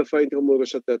enemy of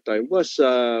Intramuros at that time was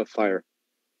fire.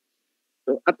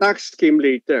 Attacks came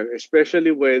later,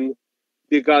 especially when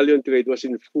the galleon trade was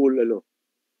in full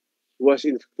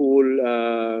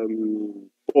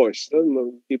force.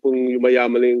 Tipong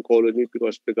yumayaman lang yung colony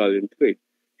because of the galleon trade.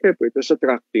 Siyempre, it was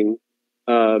attracting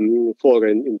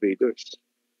foreign invaders.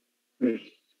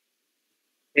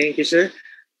 Thank you, sir.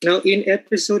 Now, in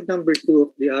episode number 2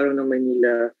 of the Araw ng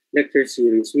Manila Lecture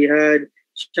Series, we had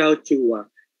Xiao Chua.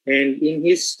 And in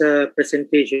his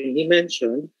presentation, he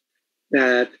mentioned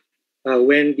that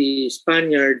when the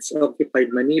Spaniards occupied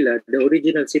Manila, the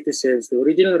original citizens, the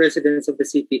original residents of the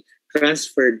city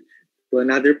transferred to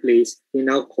another place we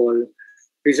now call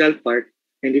Rizal Park.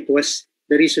 And it was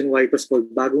the reason why it was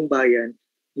called Bagong Bayan,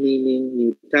 meaning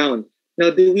new town. Now,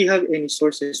 do we have any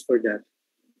sources for that?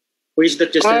 Or is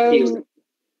that just a theory?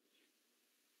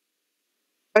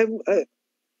 I'm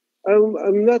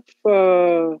not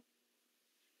sure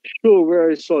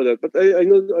where I saw that, but I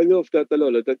know of that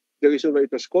alone. That the reason why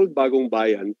it was called Bagong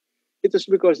Bayan, it was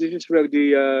because this is where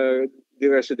the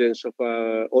residents of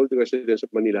all the residents of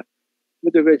Manila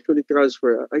would eventually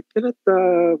transfer. I cannot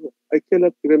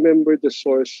remember the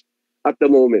source at the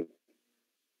moment.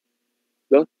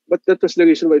 No, but that was the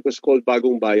reason why it was called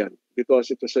Bagong Bayan,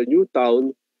 because it was a new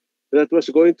town that was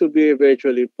going to be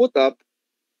eventually put up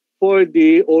for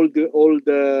the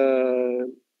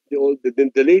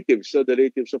natives, so the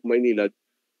natives of Maynila,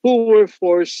 who were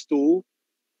forced to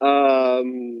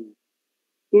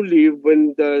leave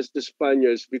when the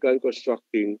Spaniards began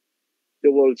constructing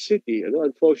the walled city. You know,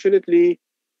 unfortunately,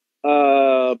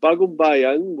 Bagong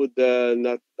Bayan would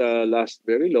not last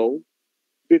very long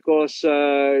because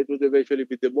it would eventually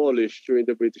be demolished during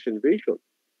the British invasion.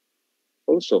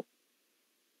 Also.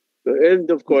 And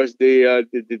of course, the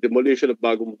demolition of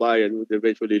Bagong Bayan would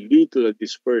eventually lead to the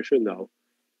dispersion now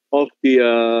of the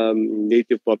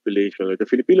native population or the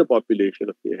Filipino population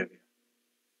of the area.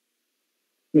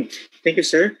 Thank you,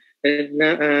 sir.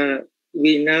 And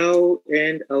we now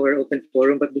end our open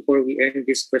forum. But before we end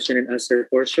this question and answer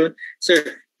portion,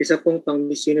 sir, isa pong pang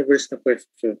Miss Universe na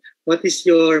question. What is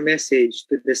your message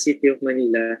to the city of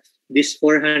Manila this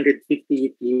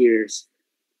 450 years,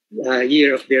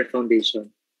 year of their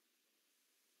foundation?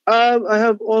 I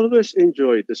have always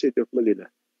enjoyed the city of Manila.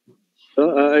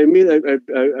 I mean,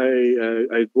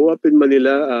 I grew up in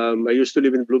Manila. I used to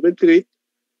live in Blumentritt.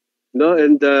 No,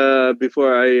 and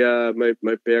before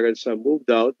my parents moved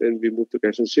out and we moved to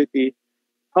Quezon City.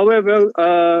 However,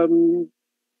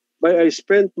 I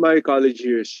spent my college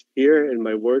years here and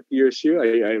my work years here.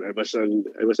 I was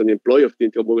an employee of the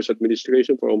Intramuros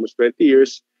Administration for almost 20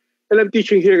 years, and I'm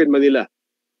teaching here in Manila.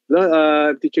 No,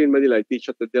 I'm teaching in Manila. I teach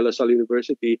at the Salle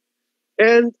University,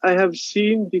 and I have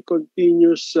seen the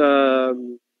continuous, let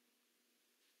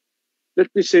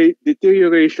me say,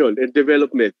 deterioration and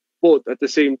development both at the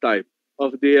same time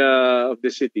of the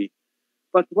city.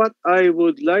 But what I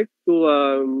would like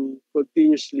to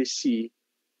continuously see,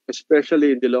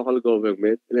 especially in the local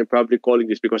government, and I'm probably calling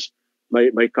this because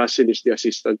my cousin is the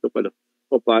assistant of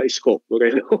ISCO.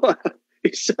 Okay?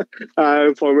 He's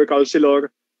a former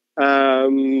councilor.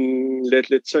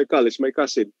 Let's circle, is my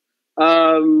cousin.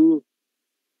 Probably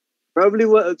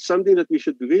something that we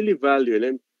should really value,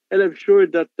 and I'm sure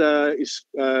that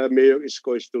Mayor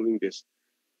ISCO is doing this.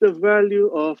 The value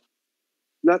of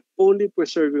not only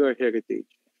preserving our heritage,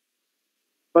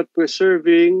 but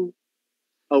preserving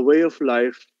a way of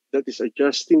life that is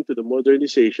adjusting to the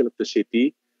modernization of the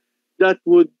city that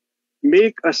would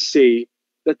make us say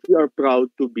that we are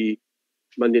proud to be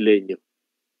Manileño.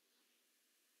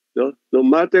 No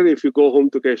matter if you go home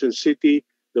to Quezon City,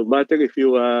 no matter if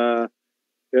you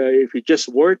just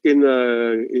work in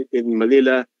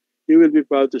Manila, you will be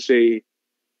proud to say,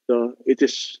 no, it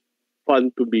is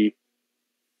fun to be,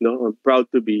 no, I'm proud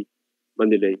to be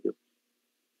Manileño.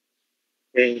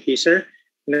 Thank you, sir.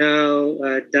 Now,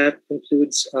 that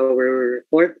concludes our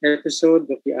 4th episode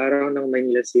of the Araw ng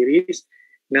Manila series.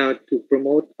 Now, to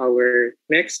promote our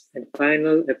next and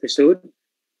final episode,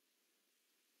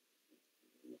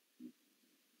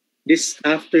 this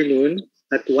afternoon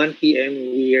at 1 p.m.,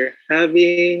 we are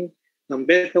having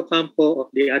Beto Campo of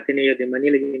the Ateneo de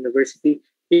Manila University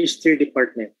History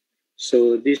Department.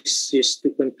 So this is to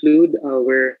conclude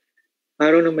our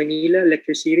Araw ng Manila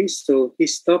lecture series. So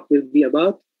his talk will be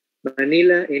about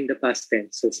Manila in the past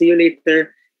tense. So see you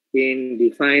later in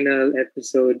the final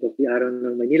episode of the Araw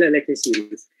ng Manila lecture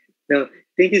series. Now,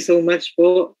 thank you so much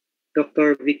po,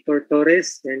 Dr. Victor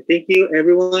Torres, and thank you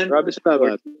everyone.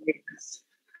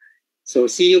 So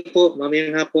see you po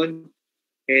mamayang hapon,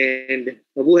 and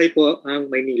mabuhay po ang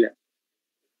Maynila.